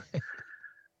 and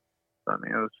I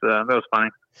mean it was funny.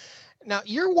 Now,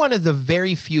 you're one of the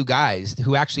very few guys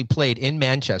who actually played in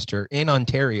Manchester, in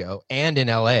Ontario, and in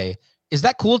LA. Is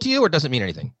that cool to you, or does it mean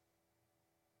anything?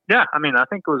 Yeah, I mean, I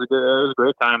think it was a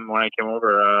great time when I came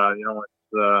over.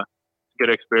 It's a good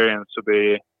experience to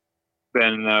be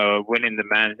winning the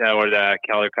the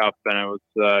Calgary Cup, and it was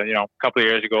a couple of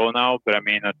years ago now. But I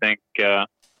mean, I think it's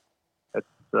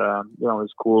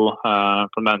cool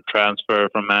from that transfer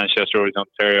from Manchester to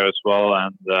Ontario as well,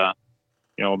 and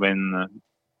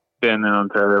been in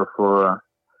Ontario for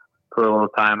a little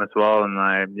time as well, and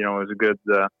it was a good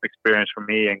experience for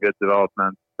me and good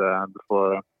development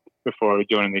before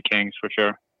joining the Kings for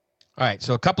sure. All right,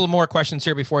 so a couple of more questions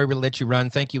here before we let you run.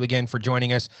 Thank you again for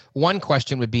joining us. One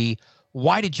question would be,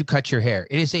 why did you cut your hair?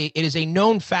 It is a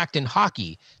known fact in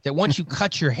hockey that once you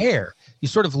cut your hair, you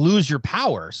sort of lose your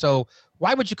power. So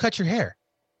why would you cut your hair?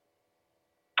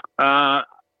 I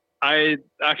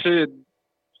actually,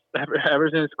 ever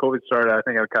since COVID started, I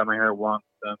think I've cut my hair once.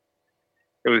 And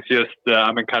it was just,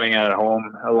 I've been cutting it at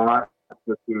home a lot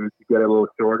just to get it a little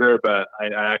shorter, but I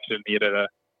actually needed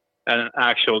an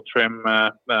actual trim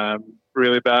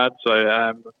really bad. So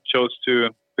I chose to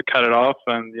cut it off,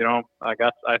 and I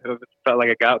felt like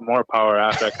I got more power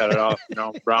after I cut it off.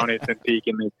 Brownie's been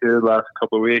peaking me too the last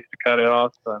couple of weeks to cut it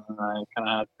off, and I kind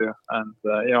of had to. And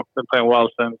been playing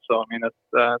well since. So I mean, it's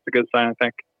a good sign, I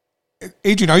think.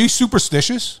 Adrian, are you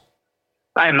superstitious?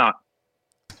 I am not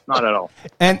at all.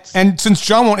 And since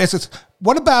John won't answer,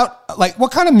 what about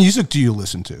what kind of music do you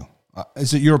listen to?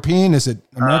 Is it European? Is it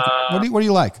American? What do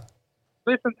you like?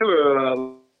 Listen to a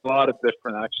lot of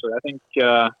different. Actually, I think.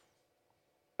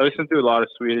 I listen to a lot of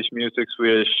Swedish music,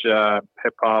 Swedish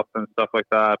hip hop and stuff like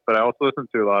that. But I also listen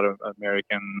to a lot of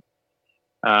American.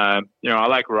 I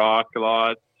like rock a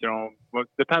lot.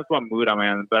 Depends what mood I'm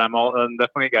in. But I'm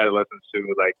definitely a guy that listens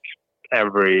to like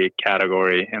every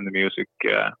category in the music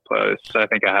playlist. I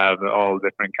think I have all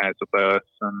different kinds of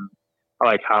playlists, and I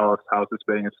like house is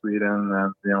big in Sweden,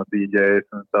 and DJs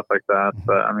and stuff like that.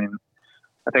 But I mean,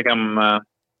 I think I'm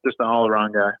just an all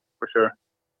around guy for sure.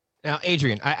 Now,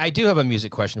 Adrian, I do have a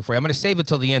music question for you. I'm going to save it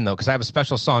till the end, though, because I have a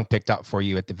special song picked out for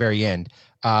you at the very end.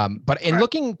 But in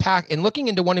looking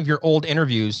into one of your old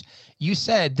interviews, you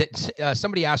said that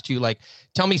somebody asked you,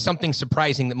 tell me something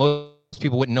surprising that most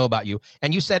people wouldn't know about you.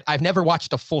 And you said, I've never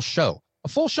watched a full show. A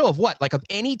full show of what? Like of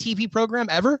any TV program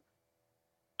ever?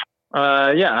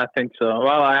 Yeah, I think so.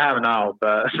 Well, I have now,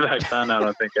 but back then I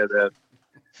don't think I did.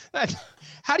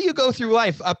 How do you go through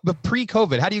life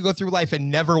pre-COVID? How do you go through life and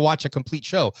never watch a complete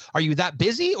show? Are you that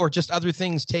busy, or just other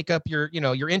things take up your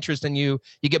interest and you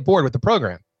get bored with the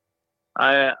program?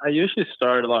 I usually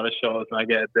start a lot of shows and I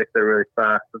get addicted really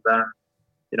fast, but then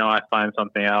I find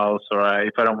something else, or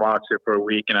if I don't watch it for a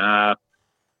week and a half,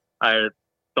 I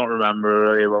don't remember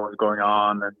really what was going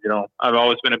on. And I've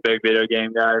always been a big video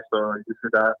game guy, so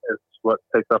usually that is what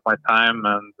takes up my time.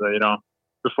 And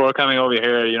before coming over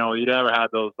here, you never had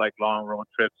those like long road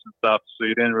trips and stuff, so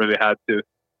you didn't really have to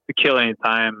kill any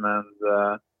time. And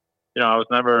I was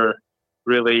never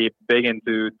really big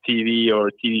into TV or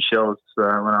TV shows when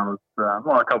I was a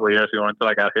couple of years ago until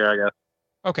I got here, I guess.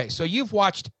 Okay, so you've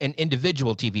watched an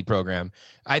individual TV program.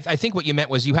 I think what you meant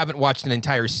was you haven't watched an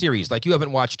entire series. Like you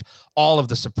haven't watched all of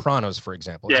The Sopranos, for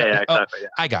example. Yeah, exactly. Yeah.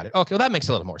 I got it. Okay, well, that makes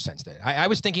a little more sense then. I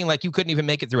was thinking like you couldn't even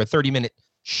make it through a 30-minute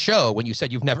show when you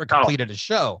said you've never completed a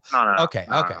show. No. Okay.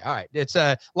 All right. It's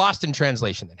lost in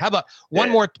translation then. How about one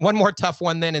more tough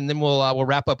one then, and then we'll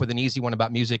wrap up with an easy one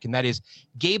about music, and that is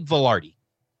Gabe Vilardi.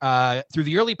 Through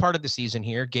the early part of the season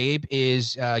here, Gabe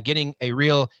is getting a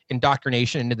real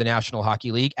indoctrination into the National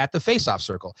Hockey League at the faceoff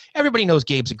circle. Everybody knows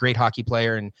Gabe's a great hockey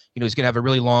player, and he's going to have a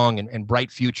really long and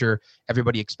bright future.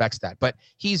 Everybody expects that. But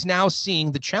he's now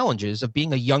seeing the challenges of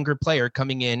being a younger player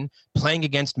coming in, playing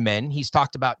against men. He's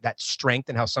talked about that strength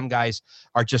and how some guys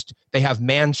they have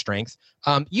man strength.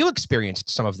 You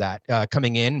experienced some of that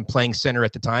coming in and playing center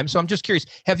at the time. So I'm just curious,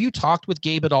 have you talked with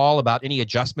Gabe at all about any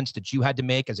adjustments that you had to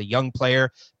make as a young player,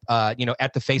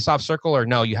 at the faceoff circle, or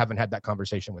no, you haven't had that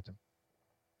conversation with him?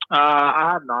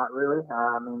 I have not really.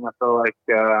 I mean, I feel like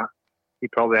he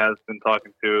probably has been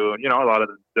talking to, a lot of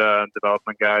the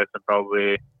development guys and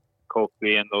probably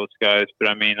Kofi and those guys. But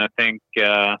I mean, I think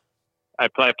I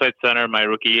played center my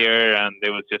rookie year, and it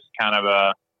was just kind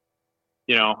of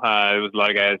it was a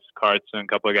lot of guys, Carts, and a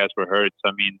couple of guys were hurt.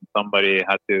 So, I mean, somebody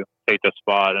had to take the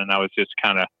spot, and I was just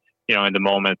kind of, in the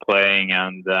moment playing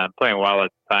and playing well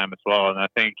at the time as well. And I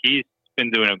think he's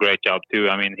been doing a great job too.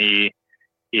 I mean, he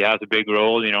has a big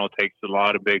role, takes a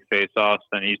lot of big face-offs,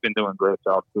 and he's been doing a great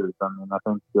job too. So, I mean, I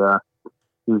think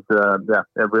he's a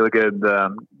really good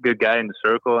guy in the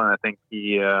circle, and I think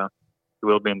he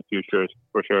will be in the future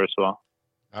for sure as well.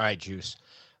 All right, Juice.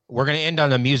 we're going to end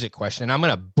on a music question. I'm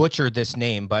going to butcher this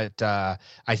name, but I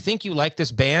think you like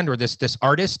this band or this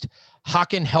artist,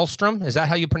 Håkan Hellström. Is that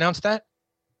how you pronounce that?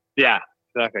 Yeah,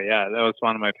 exactly. Yeah, that was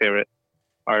one of my favorite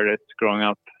artists growing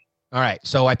up. All right,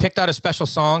 so I picked out a special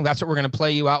song. That's what we're going to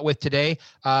play you out with today.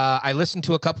 I listened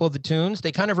to a couple of the tunes.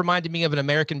 They kind of reminded me of an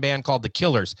American band called The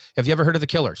Killers. Have you ever heard of The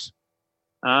Killers?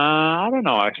 I don't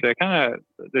know, actually.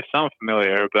 They sound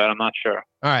familiar, but I'm not sure.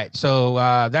 All right, so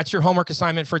that's your homework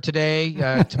assignment for today.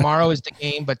 Tomorrow is the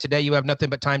game, but today you have nothing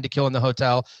but time to kill in the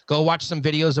hotel. Go watch some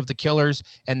videos of The Killers,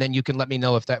 and then you can let me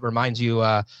know if that reminds you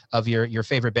of your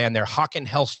favorite band there, Håkan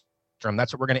Hellström.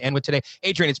 That's what we're going to end with today.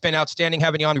 Adrian, it's been outstanding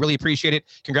having you on. We really appreciate it.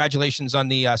 Congratulations on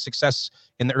the success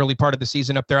in the early part of the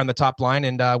season up there on the top line,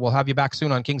 and we'll have you back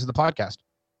soon on Kings of the Podcast.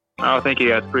 Oh, thank you,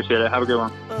 guys. Appreciate it. Have a good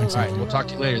one. Thanks. All right, we'll talk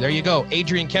to you later. There you go,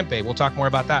 Adrian Kempe. We'll talk more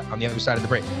about that on the other side of the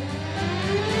break.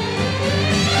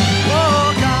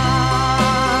 Walk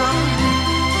on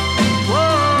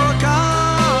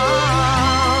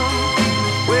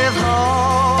with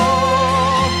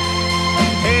hope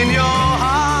in your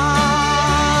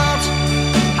heart,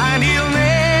 and you'll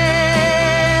never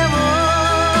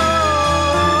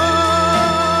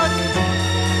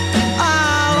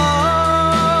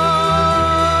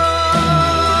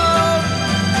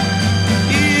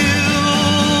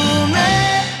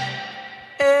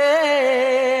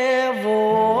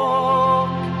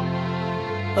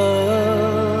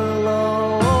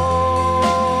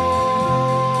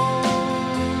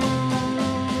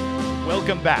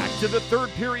Welcome back to the third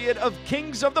period of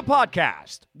Kings of the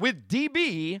Podcast with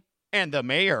DB and the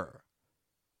Mayor.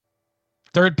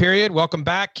 Third period. Welcome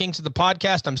back, Kings of the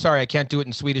Podcast. I'm sorry, I can't do it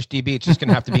in Swedish, DB. It's just going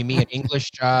to have to be me in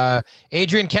English.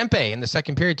 Adrian Kempe in the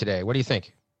second period today. What do you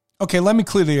think? Okay, let me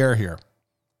clear the air here.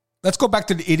 Let's go back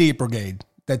to the idiot brigade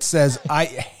that says, I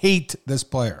hate this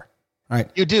player. All right.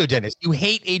 You do, Dennis. You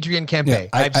hate Adrian Kempe. Yeah,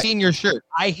 I've seen your shirt.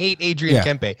 I hate Adrian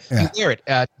Kempe. Yeah. You wear it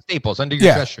at Staples under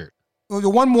your dress shirt. Well, the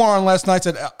one more on last night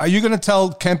said, are you going to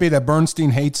tell Kempe that Bernstein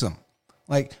hates him?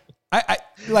 Like,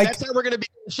 that's how we're going to be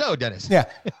on the show, Dennis. Yeah.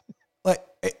 Like,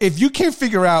 if you can't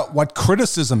figure out what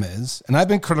criticism is, and I've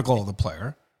been critical of the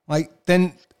player, like,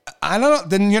 then I don't know,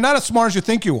 then you're not as smart as you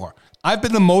think you are. I've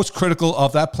been the most critical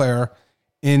of that player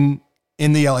in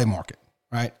the LA market,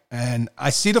 right? And I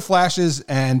see the flashes,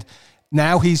 and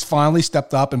now he's finally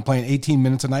stepped up and playing 18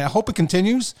 minutes a night. I hope it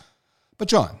continues. But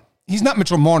John, he's not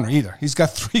Mitchell Marner either. He's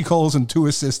got 3 goals and 2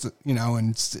 assists,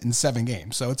 in 7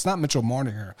 games. So it's not Mitchell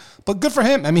Marner here. But good for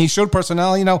him. I mean, he showed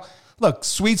personality. Look,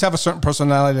 Swedes have a certain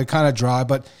personality. They're kind of dry,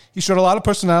 but he showed a lot of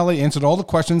personality, answered all the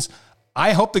questions.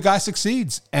 I hope the guy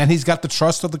succeeds, and he's got the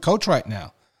trust of the coach right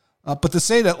now. But to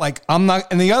say that, like, I'm not,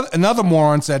 and another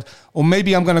moron said, well,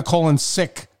 maybe I'm going to call in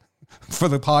sick for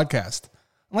the podcast.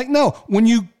 I'm like, no, when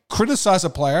you criticize a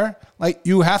player, like,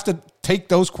 you have to take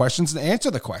those questions and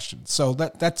answer the questions. So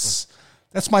that's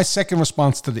my second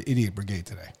response to the idiot brigade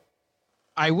today.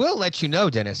 I will let you know,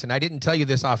 Dennis, and I didn't tell you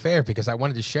this off air because I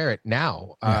wanted to share it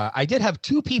now. I did have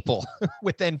 2 people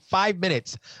within 5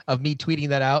 minutes of me tweeting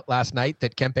that out last night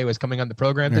that Kempe was coming on the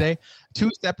program today. 2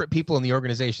 separate people in the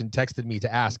organization texted me to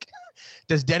ask,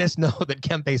 does Dennis know that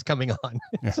Kempe's coming on?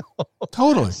 Yeah.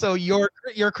 Totally. So your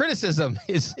criticism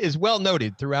is well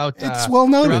noted throughout. It's well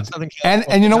noted.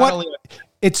 And you know what?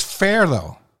 It's fair,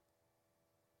 though.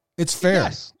 It's fair,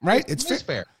 yes, right? It's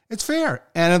fair. It's fair.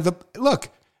 And look,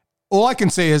 all I can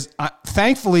say is,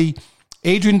 thankfully,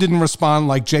 Adrian didn't respond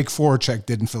like Jake Voracek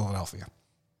did in Philadelphia.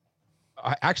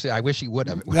 Actually, I wish he would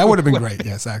have. That would have been great.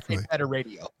 Yes, actually. Better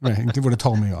radio. Right, he would have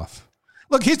told me off.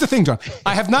 Look, here's the thing, John.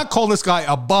 I have not called this guy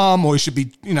a bum or he should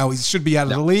be out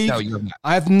of the league. No, you have not.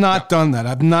 I have not done that.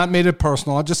 I've not made it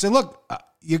personal. I just say, look,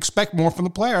 you expect more from the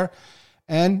player.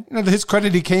 And to his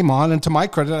credit, he came on. And to my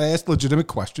credit, I asked legitimate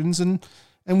questions and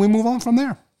we move on from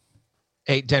there.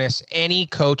 Hey, Dennis, any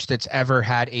coach that's ever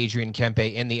had Adrian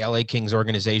Kempe in the LA Kings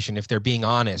organization, if they're being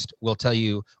honest, will tell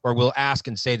you or will ask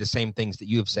and say the same things that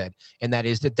you have said. And that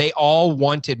is that they all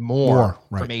wanted more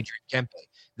from Adrian Kempe.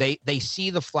 They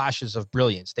see the flashes of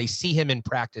brilliance. They see him in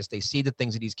practice. They see the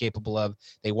things that he's capable of.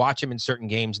 They watch him in certain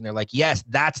games, and they're like, yes,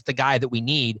 that's the guy that we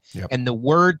need. Yep. And the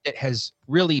word that has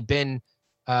really been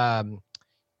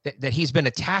that he's been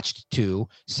attached to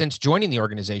since joining the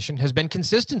organization has been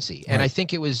consistency. And I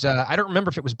think it was, I don't remember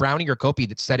if it was Browning or Kopi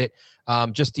that said it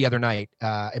just the other night.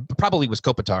 It probably was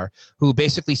Kopitar, who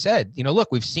basically said,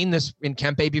 look, we've seen this in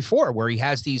Kempe before where he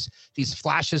has these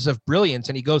flashes of brilliance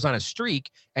and he goes on a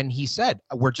streak. And he said,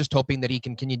 we're just hoping that he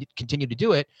can continue to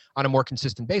do it on a more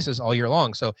consistent basis all year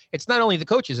long. So it's not only the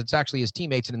coaches, it's actually his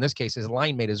teammates. And in this case, his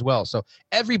line mate as well. So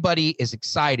everybody is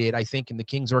excited, I think, in the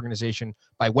Kings organization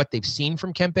by what they've seen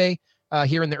from Kempe.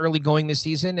 here in the early going this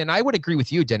season. And I would agree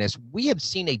with you, Dennis. We have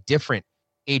seen a different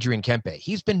Adrian Kempe.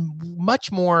 He's been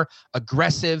much more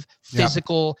aggressive,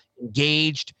 physical,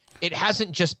 engaged. It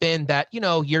hasn't just been that,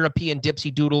 European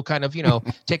dipsy doodle kind of,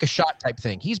 take a shot type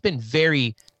thing. He's been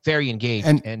very, very engaged.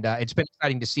 And it's been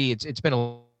exciting to see. It's been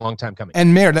a long time coming.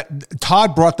 And Mayor,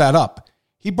 Todd brought that up.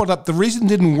 He brought up the reason it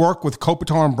didn't work with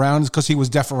Kopitar and Brown is because he was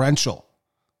deferential.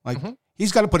 Like,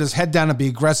 he's got to put his head down and be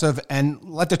aggressive and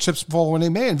let the chips fall when they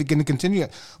may, and if he can continue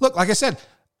it. Look, like I said,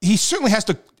 he certainly has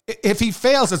to. If he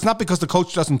fails, it's not because the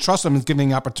coach doesn't trust him and is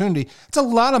giving opportunity. It's a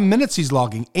lot of minutes he's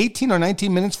logging. 18 or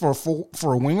 19 minutes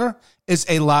for a winger is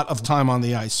a lot of time on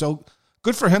the ice. So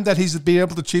good for him that he's been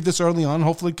able to achieve this early on.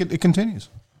 Hopefully it continues.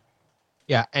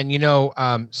 Yeah, and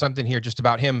something here just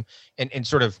about him and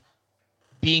sort of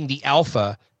being the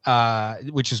alpha,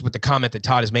 which is what the comment that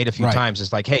Todd has made a few times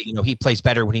is like, hey, he plays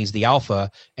better when he's the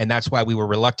alpha, and that's why we were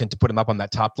reluctant to put him up on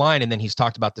that top line. And then he's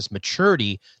talked about this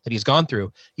maturity that he's gone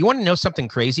through. You want to know something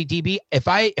crazy, DB?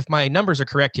 If my numbers are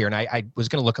correct here, and I was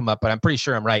going to look them up, but I'm pretty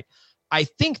sure I'm right. I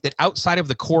think that outside of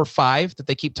the core five that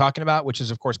they keep talking about, which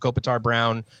is of course Kopitar,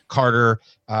 Brown, Carter,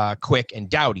 Quick, and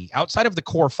Doughty, outside of the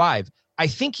core five, I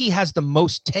think he has the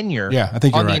most tenure on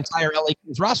the entire LA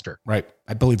Kings roster. Right.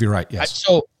 I believe you're right. Yes.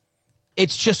 So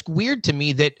it's just weird to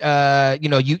me that,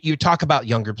 you talk about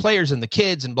younger players and the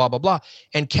kids and blah, blah, blah.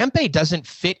 And Kempe doesn't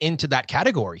fit into that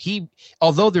category.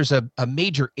 Although there's a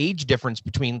major age difference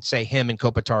between, say, him and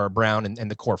Kopitar or Brown and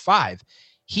the core five,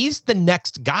 he's the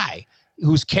next guy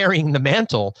who's carrying the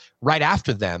mantle right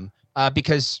after them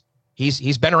because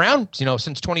he's been around,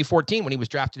 since 2014 when he was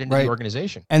drafted into the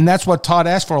organization. And that's what Todd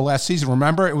asked for last season.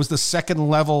 Remember, it was the second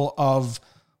level of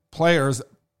players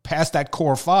past that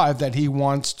core five that he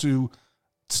wants to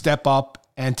step up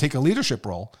and take a leadership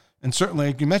role. And certainly,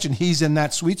 like you mentioned, he's in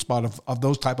that sweet spot of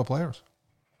those type of players.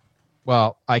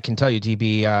 Well, I can tell you,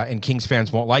 DB, and Kings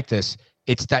fans won't like this.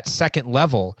 It's that second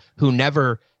level who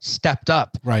never stepped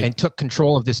up and took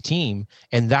control of this team,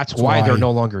 and that's why they're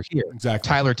no longer here. Exactly.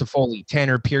 Tyler Toffoli,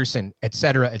 Tanner Pearson, et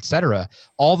cetera,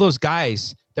 all those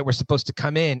guys that were supposed to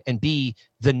come in and be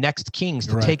the next Kings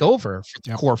to take over for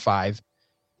the core five,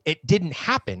 it didn't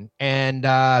happen, and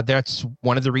that's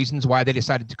one of the reasons why they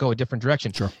decided to go a different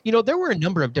direction. Sure. There were a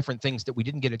number of different things that we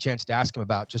didn't get a chance to ask him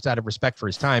about, just out of respect for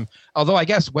his time. Although I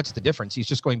guess what's the difference? He's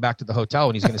just going back to the hotel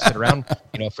and he's going to sit around,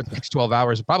 for the next 12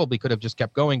 hours. Probably could have just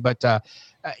kept going. But,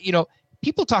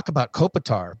 people talk about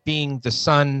Kopitar being the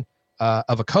son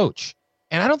of a coach.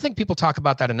 And I don't think people talk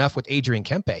about that enough with Adrian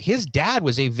Kempe. His dad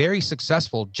was a very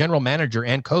successful general manager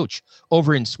and coach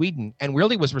over in Sweden and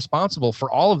really was responsible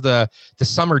for all of the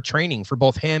summer training for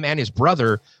both him and his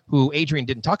brother, who Adrian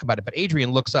didn't talk about it, but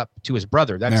Adrian looks up to his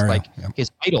brother. That's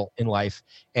his idol in life.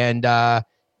 And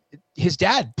his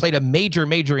dad played a major,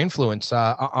 major influence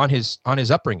on his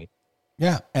upbringing.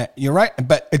 Yeah, you're right.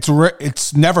 But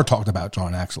it's never talked about,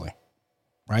 John, actually.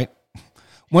 Right?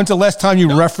 When's the last time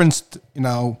you referenced,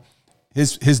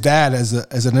 his dad as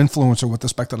an influencer with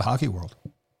respect to the hockey world?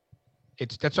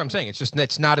 That's what I'm saying.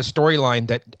 It's not a storyline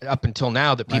that up until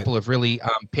now that people have really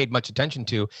paid much attention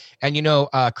to. And,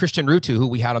 Christian Ruutu, who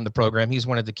we had on the program, he's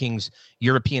one of the Kings'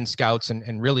 European scouts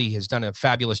and really has done a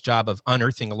fabulous job of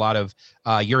unearthing a lot of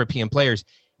European players.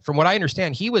 From what I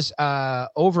understand, he was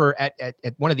over at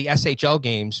one of the SHL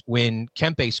games when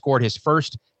Kempe scored his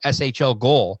first SHL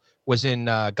goal. Was in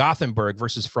Gothenburg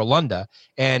versus Frölunda,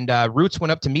 and Roots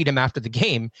went up to meet him after the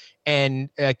game, and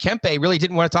Kempe really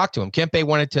didn't want to talk to him. Kempe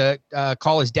wanted to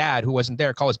call his dad, who wasn't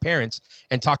there, call his parents,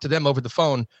 and talk to them over the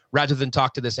phone rather than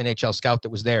talk to this NHL scout that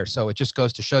was there. So it just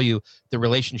goes to show you the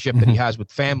relationship that he has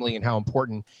with family and how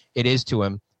important it is to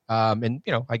him. And,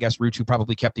 I guess Ruutu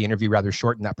probably kept the interview rather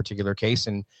short in that particular case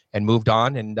and moved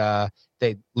on, and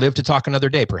they lived to talk another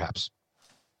day, perhaps.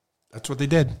 That's what they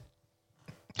did.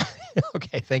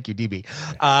 Okay, thank you, DB.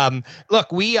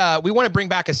 Look, we want to bring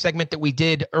back a segment that we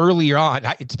did earlier on.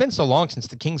 It's been so long since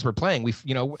the Kings were playing.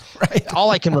 All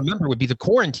I can remember would be the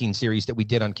quarantine series that we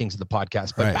did on Kings of the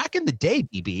Podcast. But back in the day,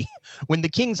 DB, when the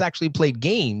Kings actually played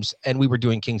games and we were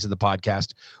doing Kings of the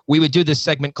Podcast, we would do this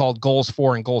segment called Goals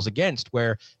For and Goals Against,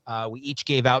 where we each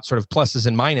gave out sort of pluses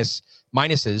and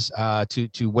minuses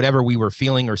to whatever we were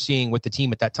feeling or seeing with the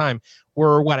team at that time.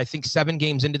 We're, I think 7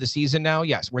 games into the season now?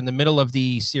 Yes, we're in the middle of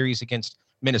the series against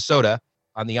Minnesota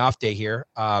on the off day here.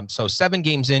 So 7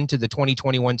 games into the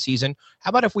 2021 season. How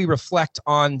about if we reflect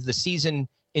on the season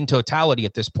in totality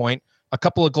at this point? A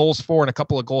couple of goals for and a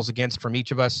couple of goals against from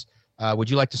each of us. Would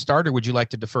you like to start or would you like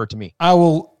to defer to me? I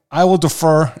will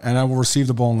defer, and I will receive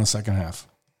the ball in the second half.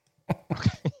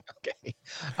 Okay.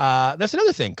 That's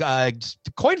another thing.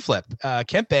 Coin flip.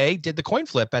 Kempe did the coin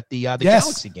flip at the Yes.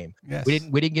 Galaxy game. Yes. We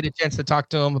didn't get a chance to talk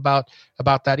to him about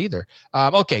that either.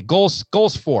 Okay, goals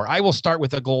for. I will start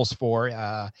with the goals for,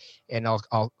 and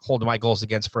I'll hold my goals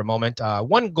against for a moment.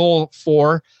 One goal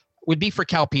for would be for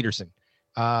Cal Peterson.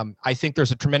 I think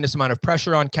there's a tremendous amount of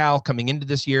pressure on Cal coming into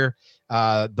this year.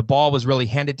 The ball was really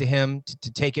handed to him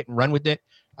to take it and run with it.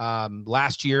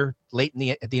 Last year, at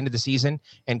the end of the season,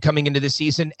 and coming into this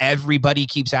season, everybody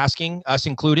keeps asking, us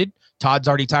included. Todd's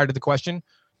already tired of the question.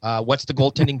 What's the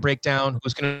goaltending breakdown?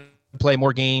 Who's going to play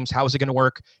more games? How is it going to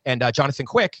work? And Jonathan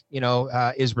Quick,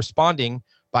 is responding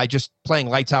by just playing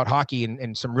lights out hockey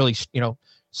and some really,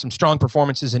 some strong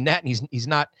performances in net. And he's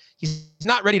not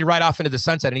ready to ride off into the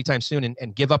sunset anytime soon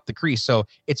and give up the crease. So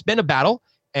it's been a battle,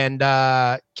 and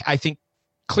I think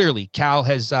clearly Cal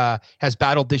has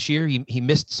battled this year. He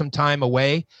missed some time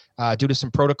away due to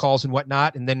some protocols and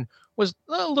whatnot, and then was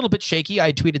a little bit shaky.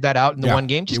 I tweeted that out in the one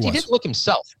game. He didn't look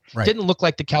himself. Right. Didn't look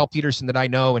like the Cal Peterson that I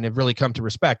know and have really come to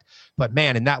respect. But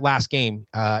man, in that last game,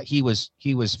 he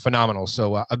was phenomenal.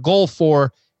 So a goal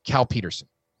for Cal Peterson.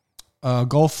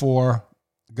 Goal for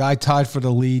guy tied for the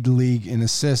league in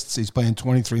assists. He's playing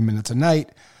 23 minutes a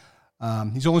night.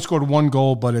 He's only scored one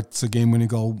goal, but it's a game-winning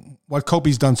goal. What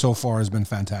Kopi's done so far has been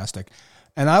fantastic.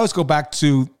 And I always go back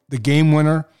to the game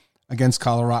winner against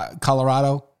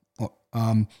Colorado.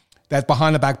 That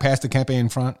behind-the-back pass to Kempe in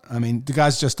front. I mean, the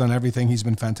guy's just done everything. He's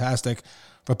been fantastic.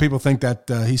 But people think that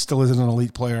he still isn't an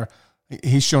elite player.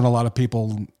 He's shown a lot of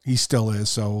people he still is.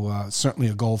 So certainly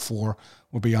a goal for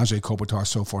would be Anze Kopitar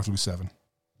so far through 7.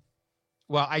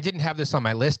 Well, I didn't have this on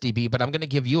my list, DB, but I'm going to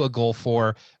give you a goal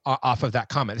for off of that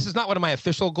comment. This is not one of my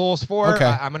official goals for. Okay.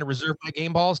 I'm going to reserve my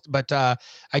game balls, but I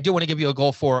do want to give you a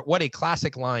goal for what a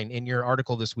classic line in your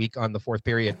article this week on the fourth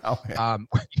period. Okay.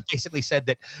 Where you basically said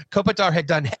that Kopitar had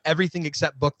done everything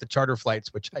except book the charter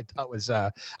flights, which I thought was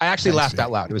I actually laughed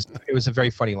out loud. It was a very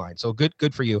funny line. So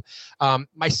good for you.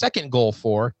 My second goal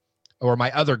for, or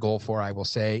my other goal for, I will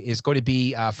say, is going to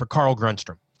be for Carl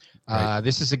Grundstrom. Right.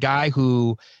 This is a guy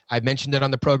who I've mentioned it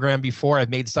on the program before.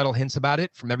 I've made subtle hints about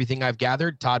it. From everything I've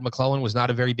gathered, Todd McClellan was not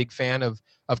a very big fan of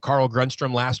Carl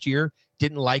Grundstrom last year.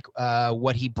 Didn't like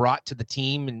what he brought to the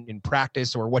team in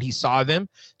practice or what he saw of him.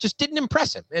 Just didn't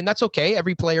impress him. And that's okay.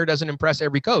 Every player doesn't impress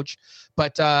every coach.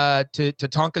 But to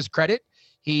Tonka's credit,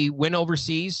 he went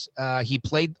overseas. He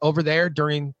played over there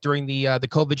during the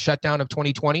COVID shutdown of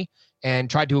 2020.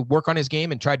 And tried to work on his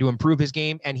game and tried to improve his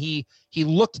game. And he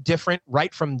looked different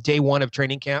right from day one of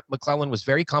training camp. McClellan was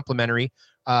very complimentary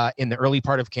in the early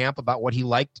part of camp about what he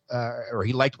liked, or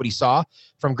he liked what he saw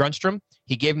from Grundstrom.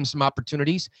 He gave him some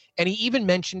opportunities. And he even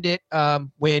mentioned it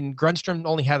when Grundstrom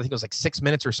only had, I think it was like 6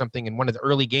 minutes or something in one of the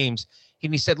early games.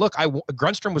 And he said, look,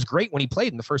 Grundstrom was great when he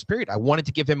played in the first period. I wanted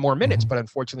to give him more minutes, but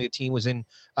unfortunately the team was in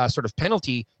sort of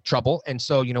penalty trouble. And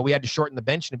so, we had to shorten the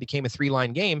bench and it became a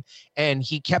 3-line game. And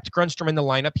he kept Grundstrom in the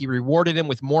lineup. He rewarded him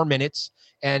with more minutes.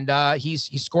 And he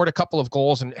scored a couple of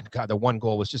goals. And God, the one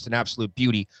goal was just an absolute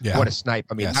beauty. Yeah. What a snipe.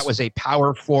 I mean, That was a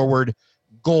power forward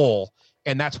goal.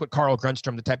 And that's what Carl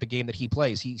Grundstrom, the type of game that he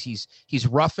plays. He's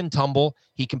rough and tumble.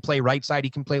 He can play right side. He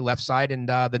can play left side. And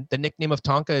the nickname of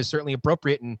Tonka is certainly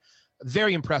appropriate. And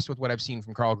very impressed with what I've seen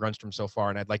from Carl Grundstrom so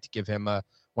far. And I'd like to give him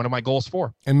one of my goals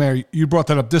for. And Mary, you brought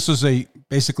that up. This is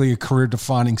basically a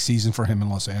career-defining season for him in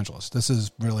Los Angeles. This is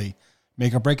really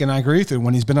make or break. And I agree with you.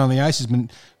 When he's been on the ice, he's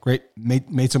been great,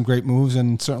 made some great moves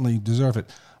and certainly deserve it.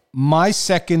 My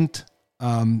second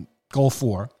goal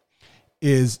for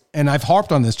is, and I've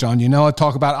harped on this, John, I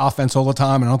talk about offense all the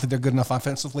time, and I don't think they're good enough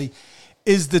offensively,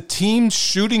 is the team's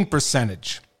shooting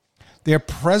percentage. They're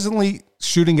presently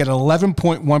shooting at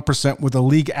 11.1% with a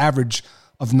league average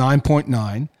of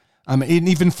 9.9. And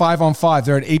even 5-on-5,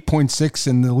 they're at 8.6,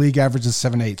 and the league average is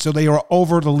 7.8. So they are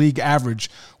over the league average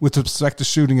with respect to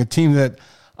shooting. A team that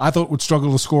I thought would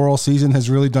struggle to score all season has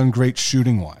really done great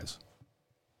shooting-wise.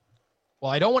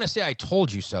 Well, I don't want to say I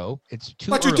told you so. It's too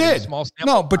but early. You did. Small sample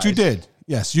no, but size. You did.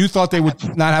 Yes, you thought they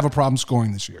would not have a problem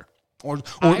scoring this year or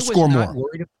score more.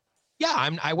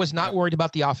 I was not worried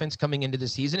about the offense coming into the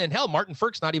season. And hell, Martin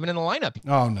Ferk's not even in the lineup.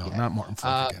 Oh, no, not Martin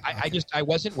Ferk. I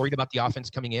wasn't worried about the offense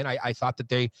coming in. I thought that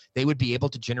they would be able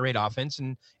to generate offense.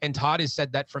 And Todd has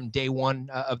said that from day one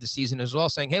of the season as well,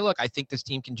 saying, hey, look, I think this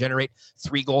team can generate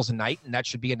 3 goals a night, and that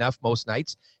should be enough most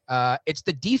nights. It's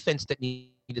the defense that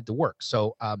needed to work.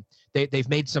 So they've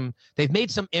made some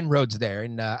inroads there.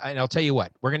 And I'll tell you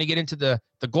what, we're going to get into the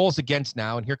goals against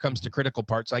now. And here comes the critical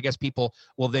part. So I guess people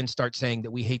will then start saying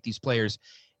that we hate these players.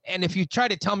 And if you try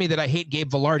to tell me that I hate Gabe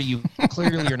Vilardi, you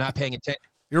clearly are not paying attention.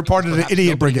 You're part of the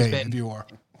idiot brigade, if you are.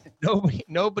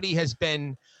 Nobody has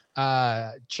been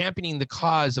championing the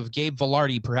cause of Gabe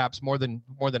Vilardi perhaps more than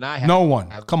I have. No one.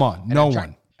 Come on. No I've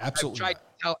one. Absolutely. I've tried to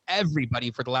tell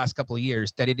everybody for the last couple of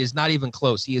years that it is not even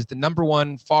close. He is the number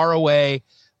one, far away,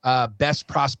 best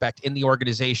prospect in the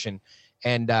organization.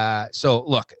 And so,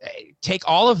 look, take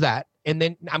all of that, and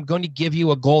then I'm going to give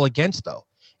you a goal against, though.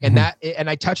 And and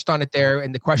I touched on it there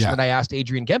in the question that I asked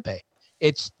Adrian Gempe.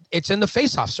 It's in the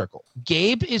faceoff circle.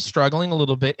 Gabe is struggling a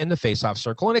little bit in the faceoff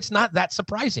circle, and it's not that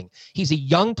surprising. He's a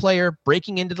young player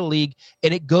breaking into the league,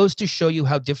 and it goes to show you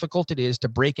how difficult it is to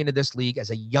break into this league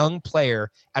as a young player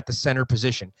at the center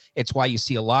position. It's why you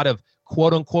see a lot of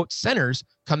quote-unquote centers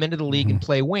come into the league and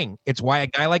play wing. It's why a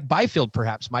guy like Byfield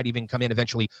perhaps might even come in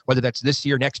eventually, whether that's this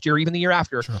year, next year, even the year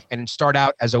after, and start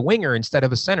out as a winger instead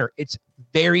of a center. It's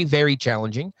very, very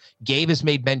challenging. Gabe has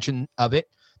made mention of it.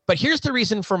 But here's the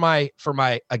reason for my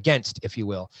against, if you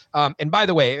will. And by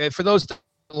the way, for those that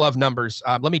love numbers,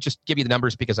 let me just give you the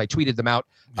numbers because I tweeted them out,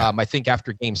 I think,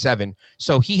 after Game 7.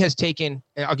 So he has taken,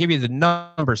 I'll give you the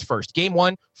numbers first. Game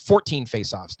 1, 14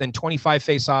 faceoffs, then 25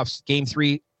 faceoffs. Game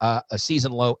 3, a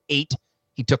season low, 8.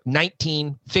 He took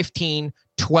 19, 15,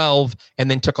 12, and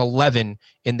then took 11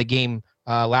 in the game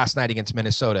last night against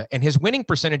Minnesota. And his winning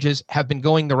percentages have been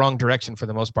going the wrong direction for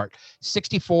the most part.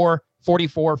 64,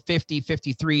 44, 50,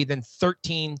 53, then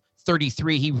 13,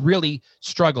 33. He really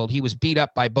struggled. He was beat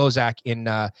up by Bozak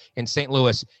in St.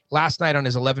 Louis. Last night on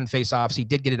his 11 faceoffs, he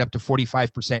did get it up to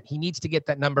 45%. He needs to get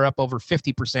that number up over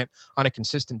 50% on a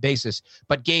consistent basis.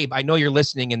 But Gabe, I know you're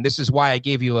listening, and this is why I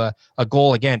gave you a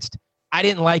goal against. I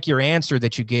didn't like your answer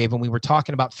that you gave when we were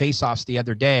talking about faceoffs the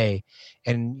other day,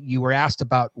 and you were asked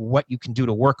about what you can do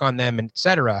to work on them, et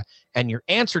cetera. And your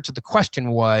answer to the question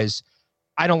was,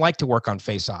 I don't like to work on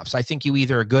faceoffs. I think you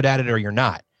either are good at it or you're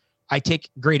not. I take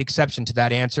great exception to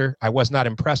that answer. I was not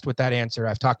impressed with that answer.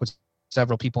 I've talked with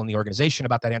several people in the organization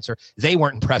about that answer. They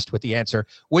weren't impressed with the answer.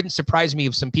 Wouldn't surprise me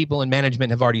if some people in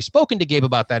management have already spoken to Gabe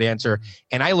about that answer.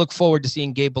 And I look forward to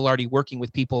seeing Gabe Vilardi working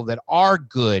with people that are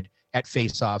good at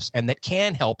faceoffs and that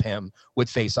can help him with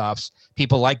faceoffs.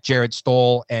 People like Jared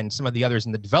Stoll and some of the others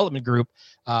in the development group.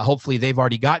 Hopefully they've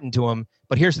already gotten to him.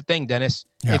 But here's the thing, Dennis.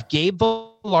 Yeah. If Gabe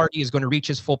Vilardi is going to reach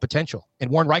his full potential, and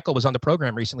Warren Reichel was on the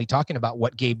program recently talking about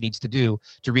what Gabe needs to do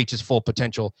to reach his full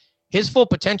potential. His full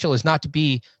potential is not to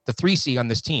be the 3C on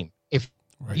this team. If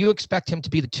you expect him to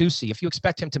be the 2C, if you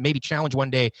expect him to maybe challenge one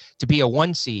day to be a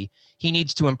 1C, he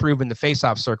needs to improve in the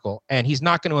faceoff circle. And he's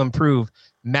not going to improve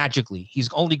magically.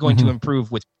 He's only going to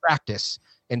improve with practice.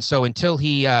 And so until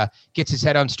he gets his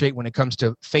head on straight when it comes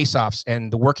to faceoffs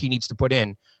and the work he needs to put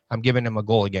in, I'm giving him a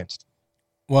goal against.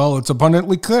 Well, it's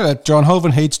abundantly clear that John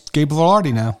Hoven hates Gabe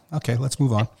Vilardi now. Okay, let's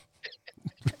move on.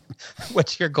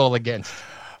 What's your goal against?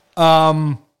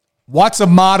 What's a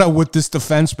motto with this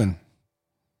defenseman?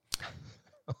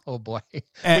 Oh, boy.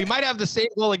 We might have the same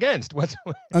goal against.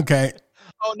 Okay.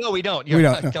 Oh, no, we don't. We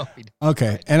don't. No, we don't.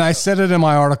 Okay, and I said it in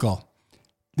my article.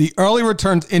 The early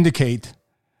returns indicate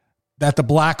that the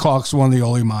Blackhawks won the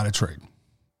Olli Maatta trade.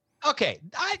 Okay,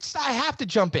 I have to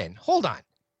jump in. Hold on.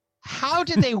 How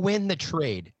did they win the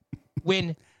trade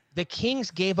when the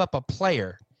Kings gave up a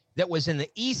player that was in the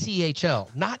ECHL?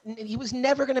 He was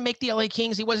never going to make the LA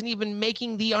Kings. He wasn't even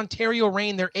making the Ontario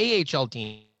Reign, their AHL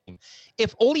team.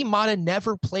 If Olli Maatta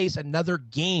never plays another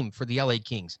game for the LA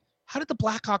Kings, how did the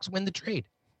Blackhawks win the trade?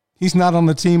 He's not on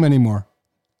the team anymore.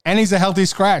 And he's a healthy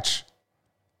scratch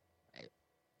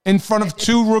in front of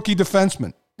two rookie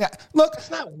defensemen. Yeah, look.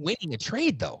 It's not winning a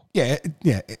trade, though. Yeah.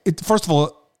 First of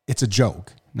all, it's a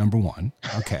joke, number one.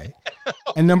 Okay.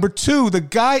 And number two, the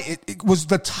guy it was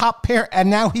the top pair, and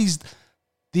now he's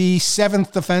the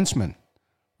seventh defenseman.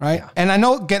 Right. Yeah. And I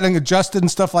know getting adjusted and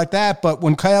stuff like that, but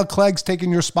when Kyle Clegg's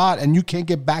taking your spot and you can't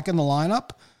get back in the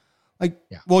lineup,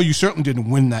 well, you certainly didn't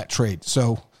win that trade.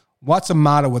 So what's the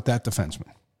motto with that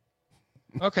defenseman?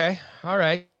 Okay. All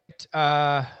right. It's,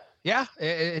 I guess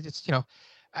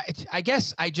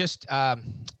I just,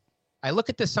 I look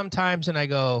at this sometimes and I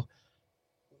go,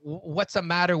 what's the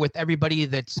matter with everybody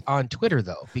that's on Twitter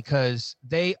though? Because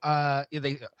another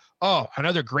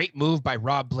great move by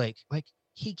Rob Blake.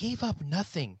 He gave up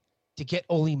nothing to get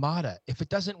Olli Maatta. If it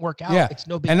doesn't work out, it's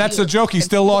no big deal. And that's the joke. He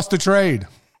still lost the trade.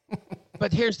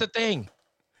 But here's the thing.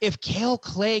 If Cale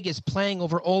Clegg is playing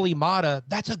over Olli Maatta,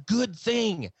 that's a good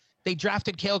thing. They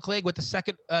drafted Cale Clegg with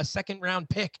the second round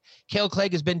pick. Cale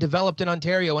Clegg has been developed in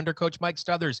Ontario under Coach Mike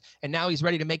Stothers, and now he's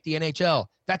ready to make the NHL.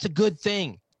 That's a good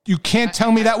thing. You can't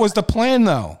tell me that was the plan,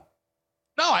 though.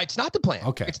 No, it's not the plan.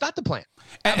 Okay. It's not the plan.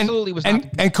 Absolutely was not the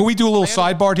plan. And can we do a little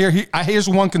sidebar here? Here's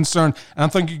one concern, and I'm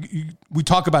thinking we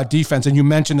talk about defense, and you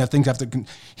mentioned that things have to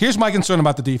 – here's my concern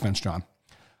about the defense, John.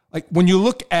 When you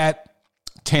look at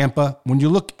Tampa, when you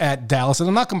look at Dallas, and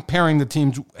I'm not comparing the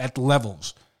teams at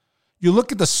levels, you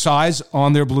look at the size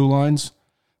on their blue lines.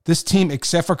 This team,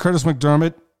 except for Curtis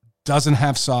McDermott, doesn't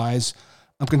have size.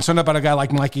 I'm concerned about a guy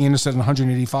like Mike Anderson,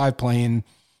 185, playing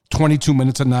 22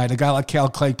 minutes a night. A guy like Cal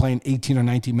Clay playing 18 or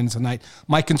 19 minutes a night.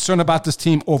 My concern about this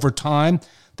team over time,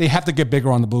 they have to get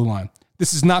bigger on the blue line.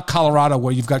 This is not Colorado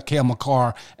where you've got Cale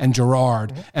Makar and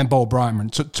Gerard and Bo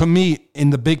Bryman. So to me,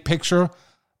 in the big picture,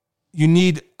 you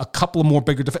need a couple of more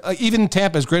bigger defense. Even in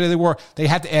Tampa, as great as they were, they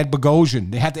had to add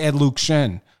Bogosian. They had to add Luke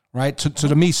Shen, right? So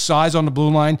to me, size on the blue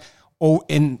line,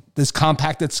 in this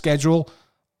compacted schedule,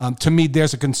 to me,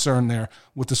 there's a concern there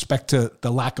with respect to the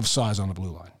lack of size on the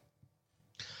blue line.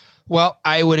 Well,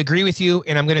 I would agree with you,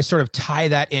 and I'm going to sort of tie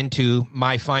that into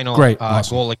my final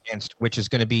awesome. goal against, which is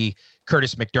going to be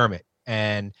Curtis McDermott.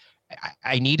 And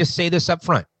I need to say this up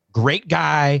front. Great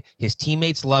guy. His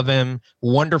teammates love him.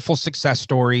 Wonderful success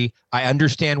story. I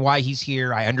understand why he's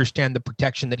here. I understand the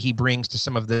protection that he brings to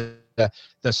some of the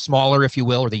smaller, if you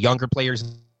will, or the younger players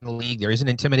in the league. There is an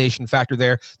intimidation factor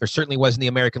there. There certainly was in the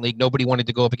American League. Nobody wanted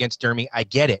to go up against Dermy. I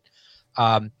get it.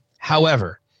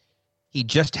 However, he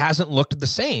just hasn't looked the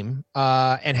same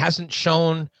and hasn't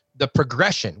shown the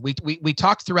progression. We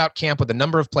talked throughout camp with a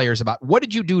number of players about what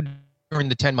did you do during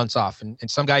the 10 months off? And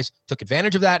some guys took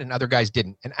advantage of that and other guys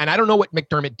didn't. And I don't know what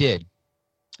McDermott did,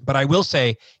 but I will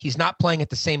say he's not playing at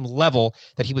the same level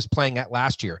that he was playing at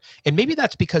last year. And maybe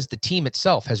that's because the team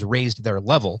itself has raised their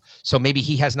level. So maybe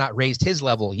he has not raised his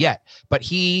level yet, but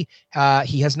he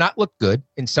has not looked good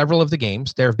in several of the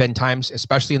games. There have been times,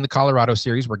 especially in the Colorado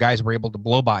series, where guys were able to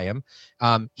blow by him.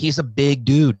 He's a big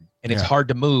dude, and it's hard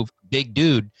to move big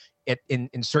dude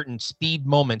in certain speed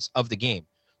moments of the game.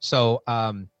 So,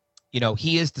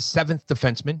 he is the seventh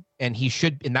defenseman, and he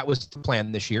should, and that was the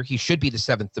plan this year. He should be the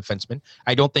seventh defenseman.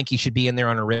 I don't think he should be in there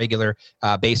on a regular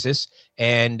basis.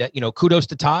 And, kudos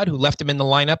to Todd, who left him in the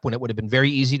lineup when it would have been very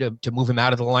easy to move him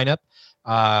out of the lineup.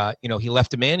 He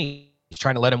left him in. He's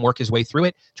trying to let him work his way through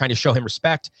it, trying to show him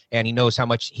respect, and he knows how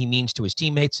much he means to his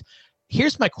teammates.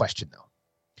 Here's my question, though.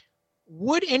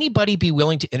 Would anybody be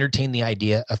willing to entertain the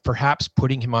idea of perhaps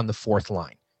putting him on the fourth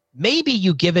line? Maybe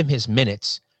you give him his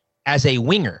minutes as a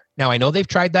winger. Now, I know they've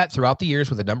tried that throughout the years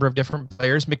with a number of different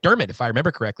players. McDermott, if I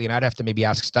remember correctly, and I'd have to maybe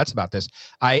ask Stutz about this.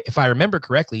 If I remember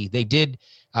correctly, they did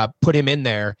put him in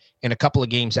there in a couple of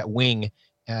games at wing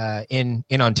in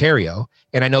Ontario.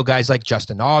 And I know guys like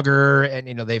Justin Auger, and,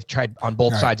 they've tried on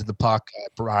both sides of the puck.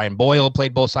 Brian Boyle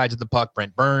played both sides of the puck,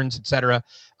 Brent Burns, etc.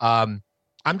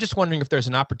 I'm just wondering if there's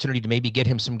an opportunity to maybe get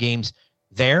him some games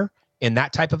there in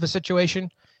that type of a situation.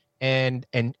 And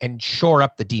shore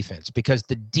up the defense, because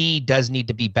the D does need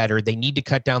to be better. They need to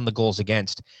cut down the goals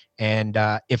against. And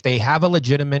if they have a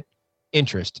legitimate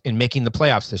interest in making the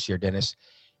playoffs this year, Dennis,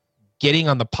 getting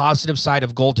on the positive side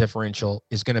of goal differential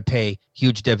is going to pay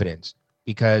huge dividends,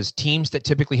 because teams that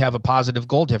typically have a positive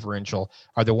goal differential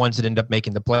are the ones that end up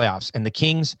making the playoffs. And the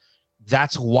Kings,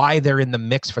 that's why they're in the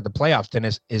mix for the playoffs,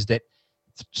 Dennis, is that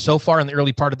so far in the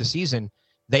early part of the season,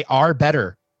 they are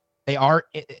better. They are,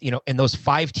 in those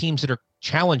five teams that are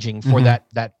challenging for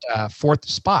that fourth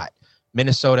spot: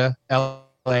 Minnesota,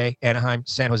 LA, Anaheim,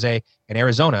 San Jose, and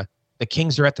Arizona. The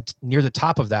Kings are at near the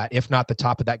top of that, if not the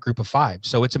top of that group of five.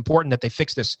 So it's important that they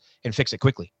fix this and fix it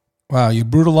quickly. Wow, you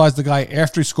brutalized the guy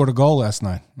after he scored a goal last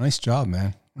night. Nice job,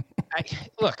 man.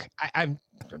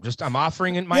 I'm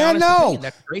offering in my honest opinion.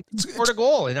 That's great. He scored a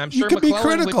goal, and I'm sure you can be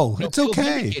McClellan critical. Would, it's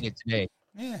okay. Today.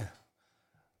 Yeah.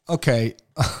 Okay.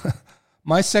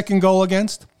 My second goal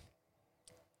against,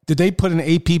 did they put an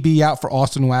APB out for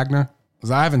Austin Wagner?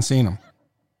 Because I haven't seen him.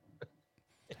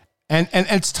 And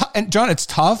it's and John, it's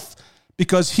tough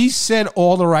because he said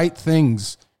all the right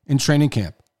things in training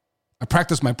camp. I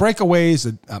practiced my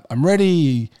breakaways. I'm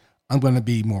ready. I'm going to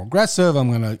be more aggressive. I'm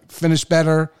going to finish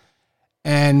better.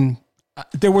 And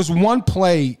there was one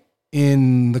play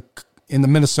in the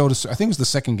Minnesota, I think it was the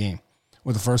second game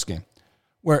or the first game,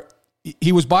 where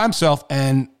he was by himself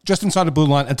and just inside the blue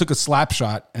line and took a slap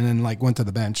shot and then went to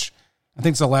the bench. I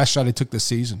think it's the last shot he took this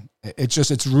season.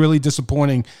 It's really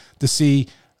disappointing to see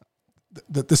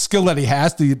the skill that he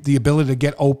has, the ability to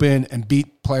get open and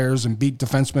beat players and beat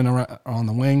defensemen on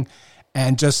the wing,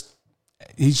 and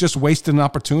he's just wasted an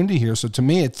opportunity here. So to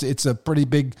me, it's a pretty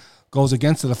big goes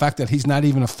against the fact that he's not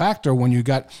even a factor when you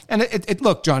got. And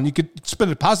look, John, you could spin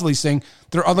it positively, saying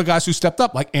there are other guys who stepped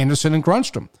up like Anderson and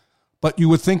Grunstrom. But you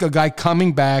would think a guy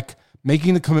coming back,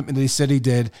 making the commitment that he said he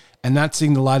did, and not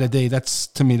seeing the light of day,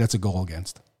 to me, that's a goal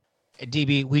against.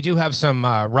 DB, we do have some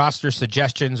roster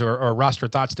suggestions or roster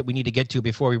thoughts that we need to get to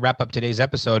before we wrap up today's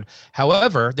episode.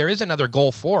 However, there is another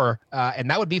goal for, and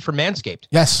that would be for Manscaped.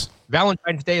 Yes.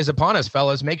 Valentine's Day is upon us,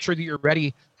 fellas. Make sure that you're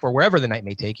ready for wherever the night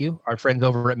may take you. Our friends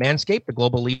over at Manscaped, the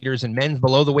global leaders in men's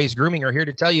below-the-waist grooming, are here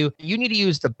to tell you you need to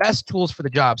use the best tools for the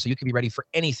job so you can be ready for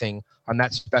anything on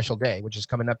that special day, which is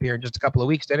coming up here in just a couple of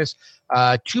weeks, Dennis.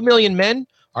 2 million men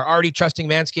are already trusting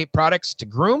Manscaped products to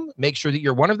groom. Make sure that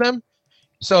you're one of them.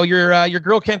 So your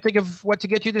girl can't think of what to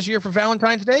get you this year for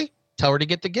Valentine's Day? Tell her to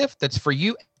get the gift that's for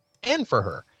you and for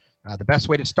her. The best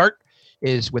way to start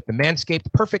is with the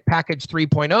Manscaped Perfect Package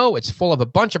 3.0. It's full of a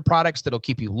bunch of products that'll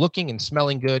keep you looking and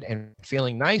smelling good and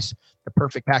feeling nice. The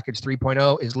Perfect Package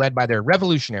 3.0 is led by their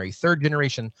revolutionary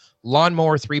third-generation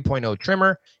Lawnmower 3.0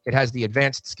 trimmer. It has the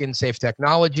advanced skin-safe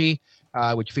technology,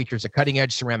 which features a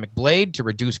cutting-edge ceramic blade to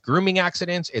reduce grooming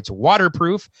accidents. It's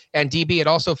waterproof. And DB, it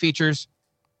also features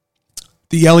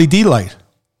the LED light.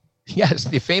 Yes,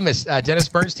 the famous Dennis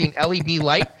Bernstein LED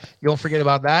light. You won't forget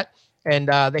about that. And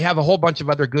they have a whole bunch of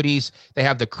other goodies. They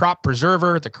have the Crop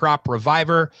Preserver, the Crop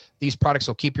Reviver. These products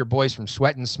will keep your boys from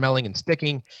sweating, smelling, and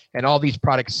sticking. And all these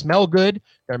products smell good.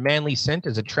 Their manly scent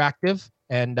is attractive,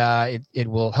 and it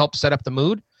will help set up the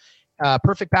mood.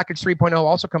 Perfect Package 3.0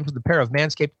 also comes with a pair of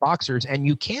Manscaped boxers, and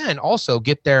you can also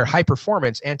get their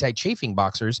high-performance anti-chafing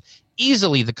boxers,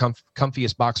 easily the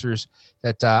comfiest boxers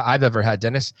that I've ever had,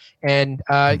 Dennis. And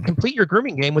complete your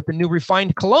grooming game with the new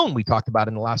refined cologne we talked about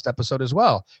in the last episode as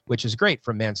well, which is great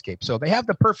from Manscaped. So they have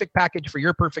the perfect package for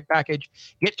your perfect package.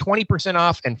 Get 20%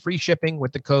 off and free shipping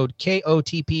with the code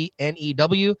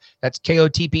KOTPNEW. That's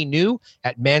KOTP new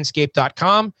at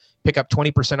manscaped.com. Pick up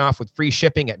 20% off with free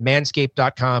shipping at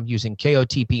manscaped.com using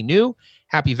KOTP new.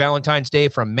 Happy Valentine's Day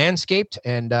from Manscaped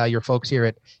and your folks here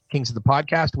at Kings of the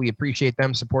Podcast. We appreciate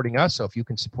them supporting us. So if you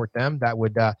can support them, that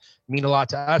would mean a lot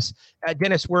to us.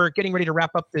 Dennis, we're getting ready to wrap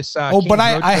up this. But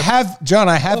I have, John,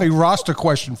 I have a roster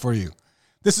question for you.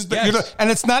 This is, yes.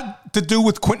 And it's not to do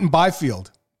with Quentin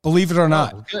Byfield, believe it or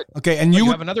not. Oh, good. Okay. And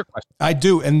you have another question. I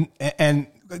do. And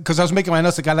because I was making my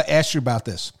notes, I got to ask you about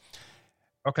this.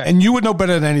 Okay. And you would know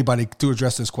better than anybody to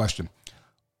address this question.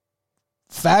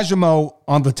 Fagemo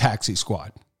on the taxi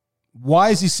squad. Why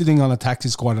is he sitting on a taxi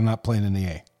squad and not playing in the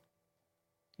A?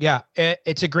 Yeah,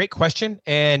 it's a great question.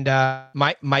 And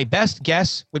my best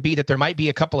guess would be that there might be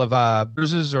a couple of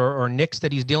bruises or nicks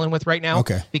that he's dealing with right now.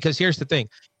 Okay. Because here's the thing.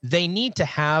 They need to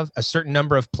have a certain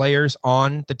number of players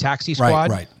on the taxi squad.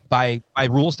 Right. By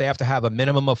rules, they have to have a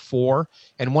minimum of 4,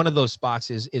 and one of those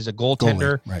spots is a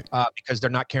goaltender, because they're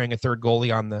not carrying a third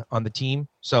goalie on the team.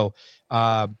 So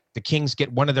the Kings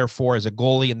get one of their 4 as a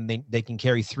goalie, and they can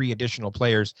carry 3 additional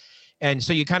players. And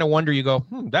so you kind of wonder, you go,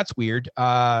 that's weird.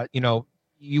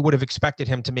 You would have expected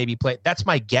him to maybe play. That's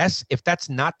my guess. If that's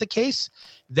not the case,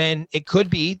 then it could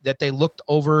be that they looked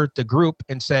over the group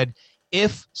and said,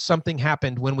 if something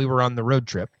happened when we were on the road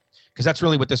trip, because that's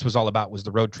really what this was all about, was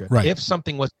the road trip. Right. If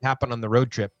something was to happen on the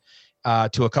road trip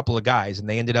to a couple of guys and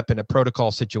they ended up in a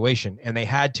protocol situation and they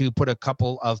had to put a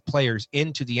couple of players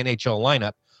into the NHL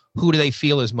lineup, who do they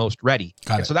feel is most ready?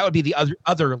 So that would be the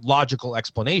other logical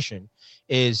explanation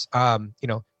is,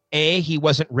 he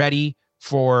wasn't ready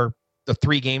for the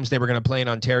 3 games they were going to play in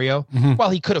Ontario. Mm-hmm.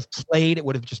 Well, he could have played. It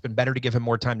would have just been better to give him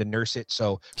more time to nurse it.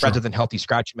 So rather than healthy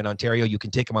scratch him in Ontario, you can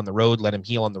take him on the road, let him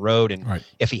heal on the road. And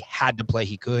if he had to play,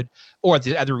 he could. Or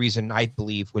the other reason I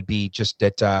believe would be just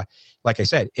that, like I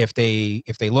said, if they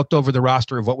looked over the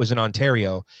roster of what was in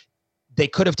Ontario, they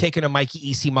could have taken a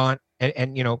Mikey Easymont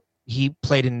and he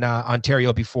played in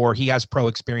Ontario before. He has pro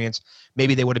experience.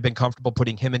 Maybe they would have been comfortable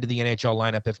putting him into the NHL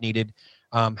lineup if needed.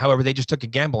 However, they just took a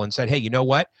gamble and said, hey, you know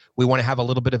what? We want to have a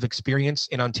little bit of experience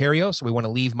in Ontario, so we want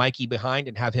to leave Mikey behind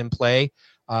and have him play,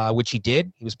 which he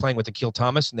did. He was playing with Akil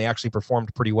Thomas, and they actually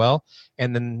performed pretty well.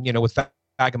 And then, with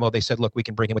Fagemo, they said, look, we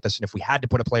can bring him with us, and if we had to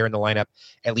put a player in the lineup,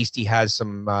 at least he has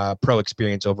some pro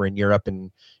experience over in Europe,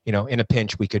 and in a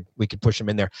pinch we could push him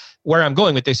in there. Where I'm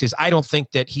going with this is I don't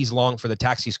think that he's long for the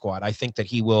taxi squad. I think that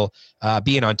he will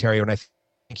be in Ontario, and I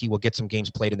think he will get some games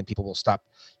played, and then people will stop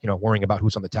worrying about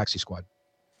who's on the taxi squad.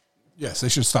 Yes, they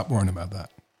should stop worrying about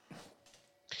that.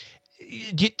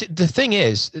 The thing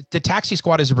is, the taxi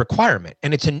squad is a requirement,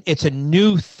 and it's a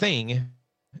new thing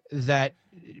that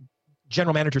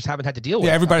general managers haven't had to deal with.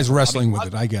 Yeah, everybody's wrestling with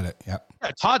it. I get it. Yeah.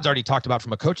 Todd's already talked about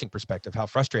from a coaching perspective how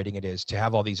frustrating it is to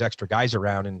have all these extra guys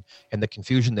around and the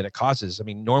confusion that it causes. I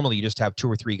mean, normally you just have 2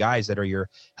 or 3 guys that are your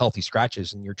healthy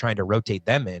scratches and you're trying to rotate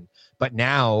them in. But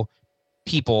now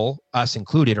people, us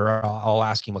included, are all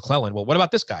asking McClellan, well, what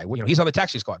about this guy? He's on the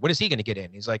taxi squad. When is he going to get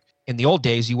in? He's like, in the old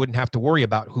days, you wouldn't have to worry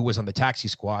about who was on the taxi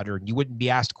squad, or you wouldn't be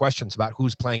asked questions about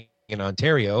who's playing in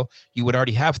Ontario. You would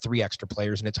already have 3 extra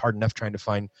players, and it's hard enough trying to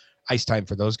find ice time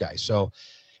for those guys. So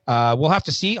we'll have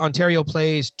to see. Ontario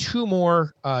plays 2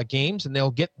 more games, and they'll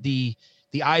get the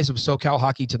the eyes of SoCal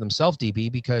hockey to themselves,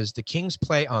 DB, because the Kings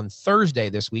play on Thursday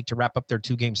this week to wrap up their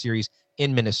 2-game series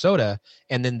in Minnesota,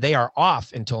 and then they are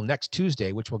off until next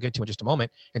Tuesday, which we'll get to in just a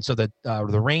moment. And so the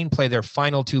Reign play their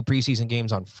final 2 preseason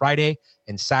games on Friday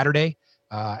and Saturday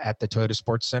at the Toyota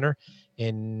Sports Center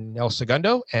in El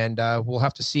Segundo, and we'll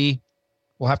have to see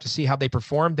how they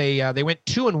perform. They went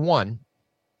 2-1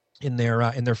 in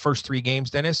their first 3 games,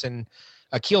 Dennis, and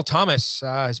Akil Thomas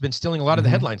has been stealing a lot of the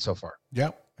headlines so far.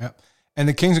 Yeah. And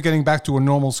the Kings are getting back to a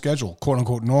normal schedule, quote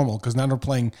unquote normal, because now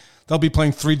they'll be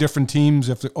playing 3 different teams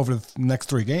over the next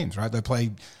 3 games, right? They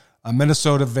play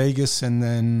Minnesota, Vegas, and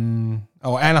then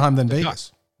Anaheim, then Vegas.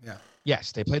 Ducks. Yeah.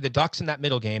 Yes, they play the Ducks in that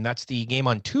middle game. That's the game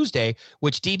on Tuesday,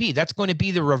 which, DB, that's going to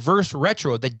be the reverse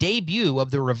retro. The debut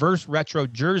of the reverse retro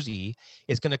jersey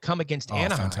is going to come against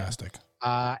Anaheim. Fantastic.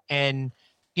 And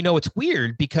it's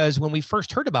weird because when we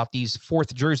first heard about these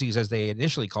 4th jerseys, as they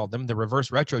initially called them, the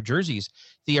reverse retro jerseys,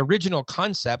 the original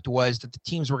concept was that the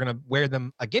teams were going to wear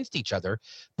them against each other.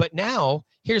 But now,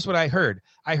 here's what I heard.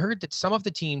 I heard that some of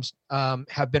the teams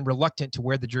have been reluctant to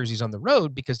wear the jerseys on the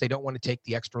road because they don't want to take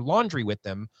the extra laundry with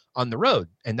them on the road.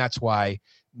 And that's why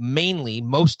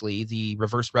mostly the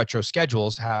reverse retro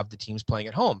schedules have the teams playing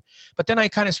at home. But then I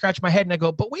kind of scratch my head and I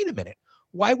go, but wait a minute,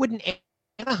 why wouldn't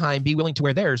Anaheim be willing to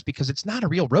wear theirs? Because it's not a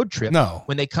real road trip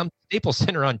when they come to Staples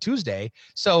Center on Tuesday.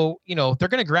 So, they're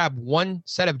going to grab one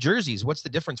set of jerseys. What's the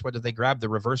difference whether they grab the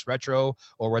reverse retro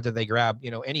or whether they grab,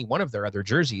 any one of their other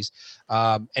jerseys?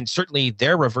 And certainly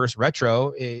their reverse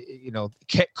retro,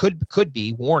 could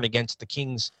be worn against the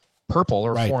Kings purple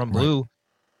or Forum blue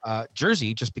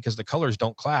jersey just because the colors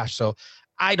don't clash. So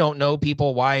I don't know,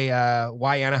 people,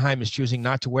 why Anaheim is choosing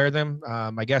not to wear them.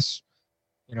 I guess,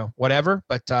 whatever.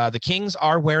 But the Kings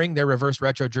are wearing their reverse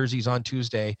retro jerseys on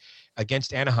Tuesday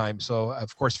against Anaheim. So,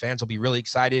 of course, fans will be really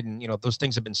excited. And, those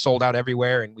things have been sold out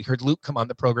everywhere. And we heard Luke come on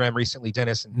the program recently,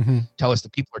 Dennis, and tell us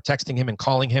that people are texting him and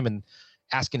calling him and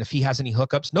asking if he has any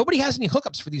hookups. Nobody has any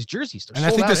hookups for these jerseys. And I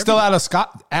think they're still out of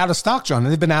stock, John.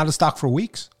 They've been out of stock for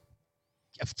weeks.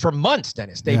 For months,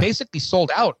 Dennis. They basically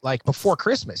sold out like before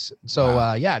Christmas. So,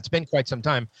 it's been quite some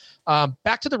time.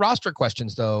 Back to the roster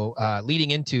questions, though,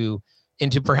 leading into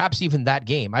perhaps even that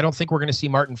game. I don't think we're going to see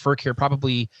Martin Frk here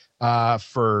probably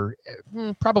for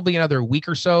probably another week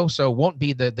or so. So won't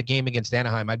be the game against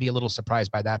Anaheim. I'd be a little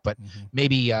surprised by that, but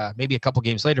maybe a couple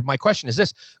games later. My question is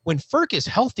this: when Frk is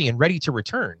healthy and ready to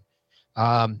return,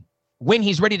 when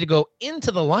he's ready to go into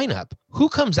the lineup, who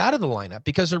comes out of the lineup?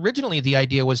 Because originally the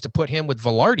idea was to put him with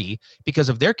Velarde because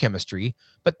of their chemistry,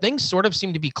 but things sort of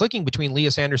seem to be clicking between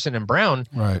Lias Andersson and Brown.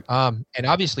 Right. And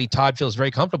obviously Todd feels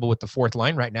very comfortable with the 4th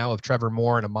line right now of Trevor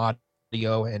Moore and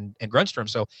Amadio and Grundstrom.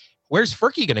 So where's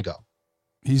Furky going to go?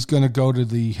 He's going to go to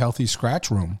the healthy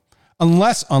scratch room.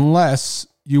 Unless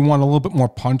you want a little bit more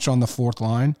punch on the 4th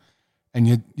line and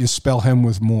you spell him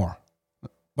with Moore.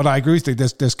 But I agree with you.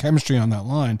 There's chemistry on that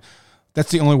line. That's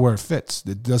the only where it fits.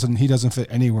 He doesn't fit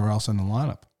anywhere else in the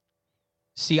lineup.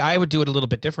 See, I would do it a little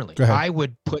bit differently. I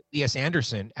would put Lias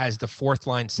Andersson as the 4th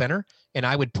line center, and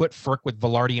I would put Frk with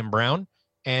Velarde and Brown,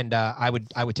 and I would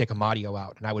take Amadio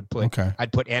out, and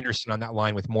I'd put Andersson on that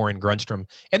line with Moore and Grundstrom,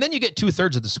 and then you get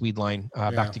 2/3 of the Swede line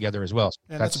back together as well.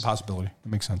 Yeah, that's a possibility. That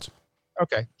makes sense.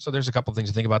 Okay, so there's a couple of things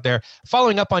to think about there.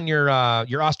 Following up on your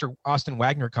Austin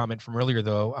Wagner comment from earlier,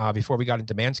 though, before we got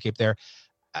into Manscaped there.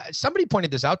 Somebody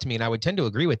pointed this out to me, and I would tend to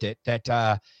agree with it,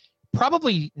 that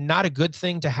probably not a good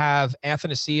thing to have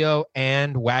Athanasiou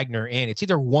and Wagner in. It's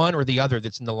either one or the other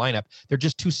that's in the lineup. They're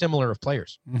just too similar of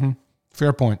players. Mm-hmm.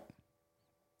 Fair point.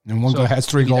 And one guy has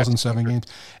 3 goals in 7 games.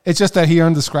 It's just that he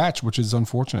earned the scratch, which is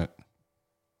unfortunate.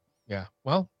 Yeah,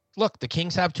 well, look, the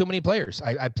Kings have too many players.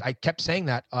 I kept saying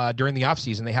that during the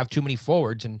offseason. They have too many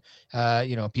forwards, and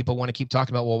people want to keep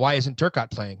talking about, well, why isn't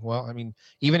Turcotte playing? Well, I mean,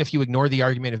 even if you ignore the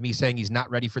argument of me saying he's not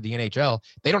ready for the NHL,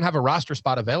 they don't have a roster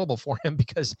spot available for him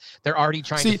because they're already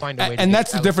trying to find a way. And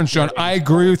that's the difference, John. I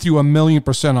agree with you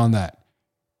 1,000,000% on that.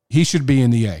 He should be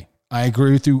in the A. I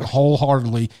agree with you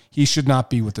wholeheartedly. He should not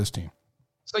be with this team.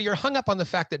 So you're hung up on the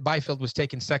fact that Byfield was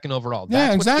taken 2nd overall.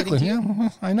 That's exactly. Yeah,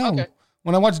 I know. Okay.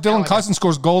 When I watch Dylan Cousins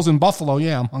scores goals in Buffalo,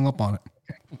 I'm hung up on it.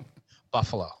 Okay.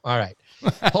 Buffalo. All right.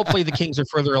 Hopefully the Kings are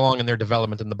further along in their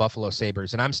development than the Buffalo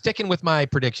Sabres. And I'm sticking with my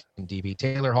prediction, DB.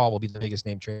 Taylor Hall will be the biggest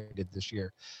name traded this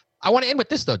year. I want to end with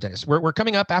this, though, Dennis. We're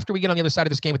coming up after we get on the other side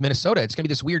of this game with Minnesota. It's going to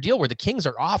be this weird deal where the Kings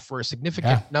are off for a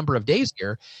significant number of days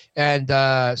here. And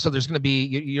so there's going to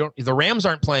be the Rams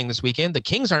aren't playing this weekend. The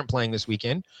Kings aren't playing this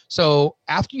weekend. So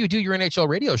after you do your NHL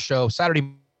radio show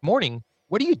Saturday morning,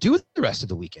 what do you do the rest of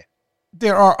the weekend?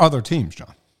 There are other teams,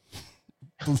 John,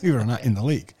 believe it or not, in the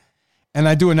league. And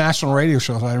I do a national radio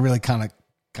show, so I really kind of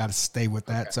got to stay with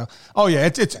that. Okay.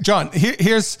 So, it's John.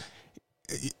 Here's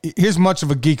much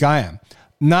of a geek I am.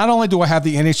 Not only do I have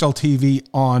the NHL TV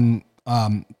on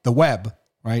the web,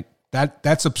 right?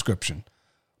 That subscription,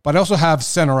 but I also have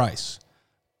Center Ice,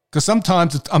 because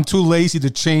sometimes I'm too lazy to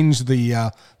change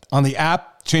the on the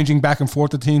app, changing back and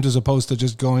forth the teams as opposed to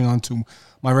just going onto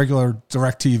my regular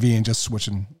DirecTV and just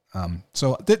switching.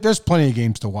 So there's plenty of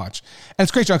games to watch, and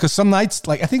it's great, John, because some nights,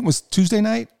 like I think it was Tuesday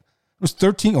night, it was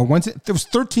 13, or Wednesday, there was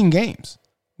 13 games,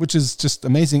 which is just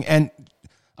amazing. And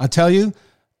I'll tell you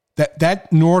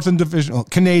that Northern Division,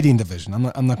 Canadian Division, I'm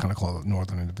not going to call it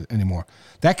Northern anymore.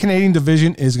 That Canadian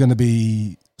Division is going to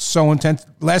be so intense.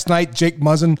 Last night, Jake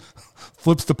Muzzin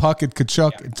flips the puck at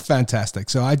Tkachuk. Yeah. It's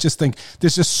fantastic. So I just think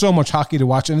there's just so much hockey to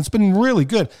watch, and it's been really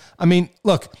good. I mean,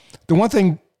 look, the one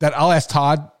thing that I'll ask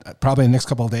Todd probably in the next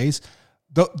couple of days,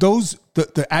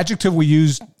 the adjective we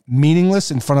use, meaningless,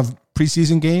 in front of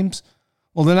preseason games,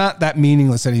 well, they're not that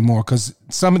meaningless anymore, because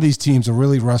some of these teams are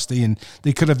really rusty and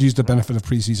they could have used the benefit of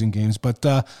preseason games. But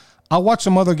I'll watch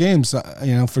some other games,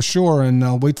 for sure, and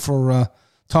I'll wait for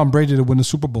Tom Brady to win the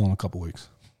Super Bowl in a couple of weeks.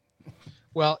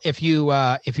 Well, if you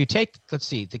take, let's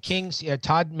see, the Kings,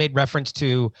 Todd made reference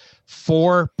to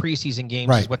 4 preseason games,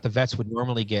 right, is what the vets would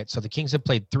normally get. So the Kings have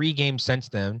played 3 games since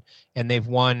then, and they've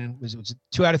won, was it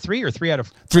 2 out of 3 or 3 out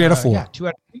of 3 out of 4? Yeah, 2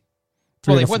 out of 3.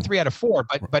 Well, they've won 3 out of 4,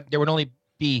 but there would only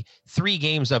be 3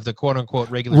 games of the quote unquote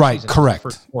regular season. Right, correct.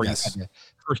 First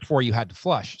 4 you had to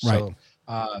flush. Right.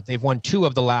 So they've won 2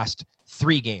 of the last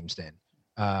 3 games then.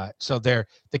 So the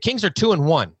Kings are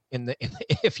 2-1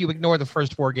 if you ignore the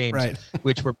first 4 games, right,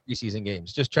 which were preseason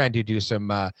games. Just trying to do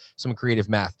some creative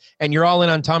math. And you're all in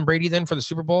on Tom Brady then for the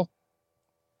Super Bowl?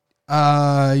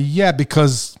 Yeah,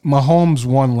 because Mahomes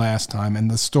won last time,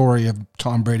 and the story of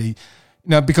Tom Brady,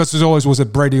 because there's always, was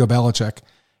it Brady or Belichick?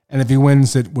 And if he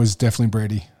wins, it was definitely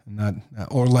Brady,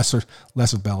 or less of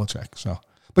Belichick. So,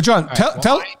 but John,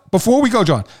 tell before we go,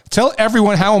 John, tell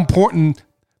everyone how important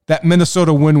that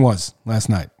Minnesota win was last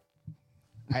night.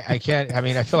 I can't. I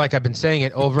mean, I feel like I've been saying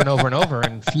it over and over and over,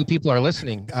 and few people are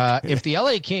listening. If the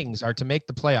LA Kings are to make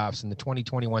the playoffs in the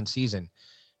 2021 season,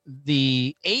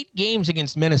 the 8 games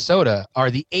against Minnesota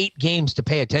are the 8 games to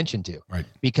pay attention to, right?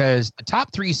 Because the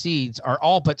top 3 seeds are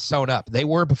all but sewn up. They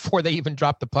were before they even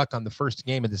dropped the puck on the first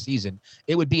game of the season.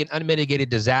 It would be an unmitigated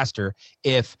disaster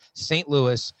if St.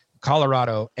 Louis,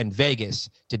 Colorado, and Vegas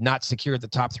did not secure the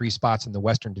top 3 spots in the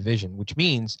Western Division, which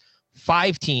means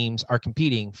 5 teams are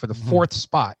competing for the 4th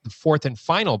spot, the 4th and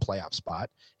final playoff spot.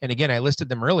 And again, I listed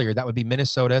them earlier. That would be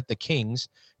Minnesota, the Kings,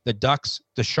 the Ducks,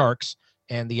 the Sharks,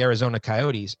 and the Arizona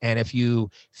Coyotes. And if you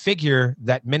figure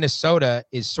that Minnesota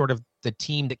is sort of the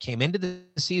team that came into the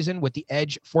season with the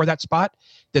edge for that spot,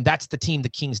 then that's the team the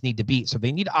Kings need to beat. So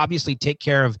they need to obviously take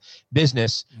care of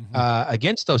business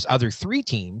against those other 3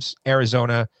 teams,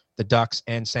 Arizona, the Ducks,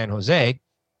 and San Jose.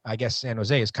 I guess San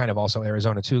Jose is kind of also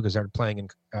Arizona too, because they're playing in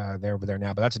they're over there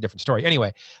now, but that's a different story.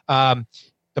 Anyway, the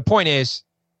point is,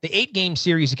 the 8-game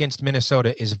series against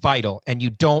Minnesota is vital, and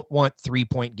you don't want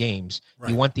 3-point games.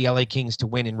 Right. You want the LA Kings to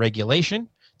win in regulation.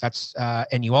 That's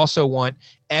and you also want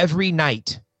every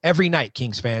night,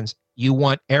 Kings fans, you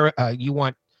want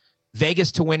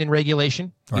Vegas to win in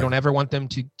regulation. Right. You don't ever want them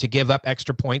to give up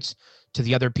extra points to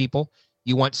the other people.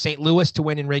 You want St. Louis to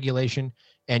win in regulation,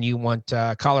 and you want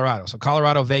Colorado. So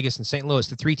Colorado, Vegas, and St. Louis,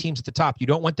 the 3 teams at the top. You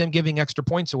don't want them giving extra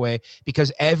points away,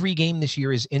 because every game this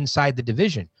year is inside the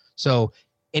division. So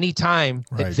anytime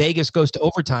that Vegas goes to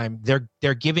overtime,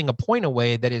 they're giving a point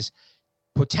away that is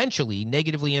potentially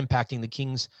negatively impacting the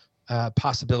Kings'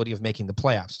 possibility of making the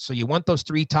playoffs. So you want those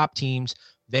 3 top teams,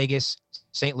 Vegas,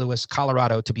 St. Louis,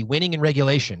 Colorado, to be winning in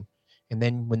regulation. And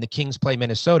then when the Kings play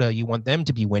Minnesota, you want them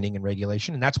to be winning in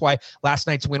regulation. And that's why last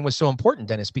night's win was so important,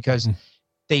 Dennis, because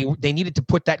they needed to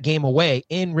put that game away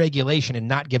in regulation and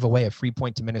not give away a free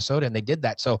point to Minnesota, and they did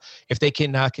that. So if they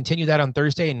can continue that on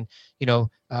Thursday and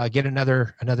get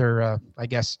another I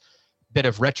guess bit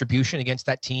of retribution against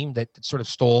that team that sort of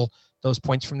stole those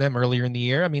points from them earlier in the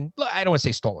year. I mean, I don't want to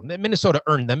say stolen. Minnesota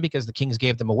earned them because the Kings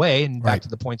gave them away. And back to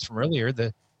the points from earlier,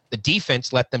 the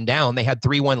defense let them down. They had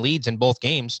 3-1 leads in both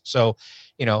games. So,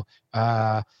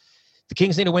 the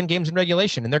Kings need to win games in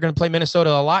regulation, and they're going to play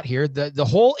Minnesota a lot here. The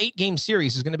whole 8-game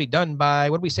series is going to be done by,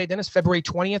 what did we say, Dennis? February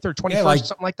 20th or 21st,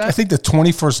 something like that? I think the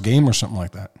 21st game or something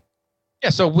like that. Yeah,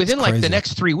 so within the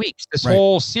next 3 weeks, this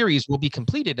whole series will be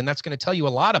completed, and that's going to tell you a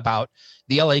lot about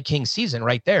the LA Kings season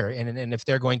right there, and if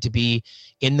they're going to be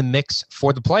in the mix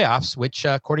for the playoffs, which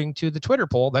according to the Twitter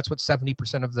poll, that's what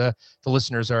 70% of the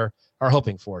listeners are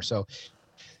hoping for. So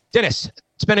Dennis,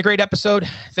 it's been a great episode.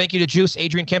 Thank you to Juice,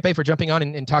 Adrian Kempe, for jumping on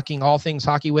and talking all things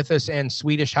hockey with us and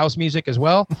Swedish house music as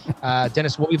well.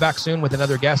 Dennis, we'll be back soon with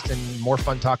another guest and more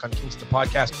fun talk on Kings of the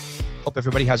Podcast. Hope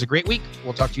everybody has a great week.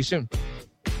 We'll talk to you soon.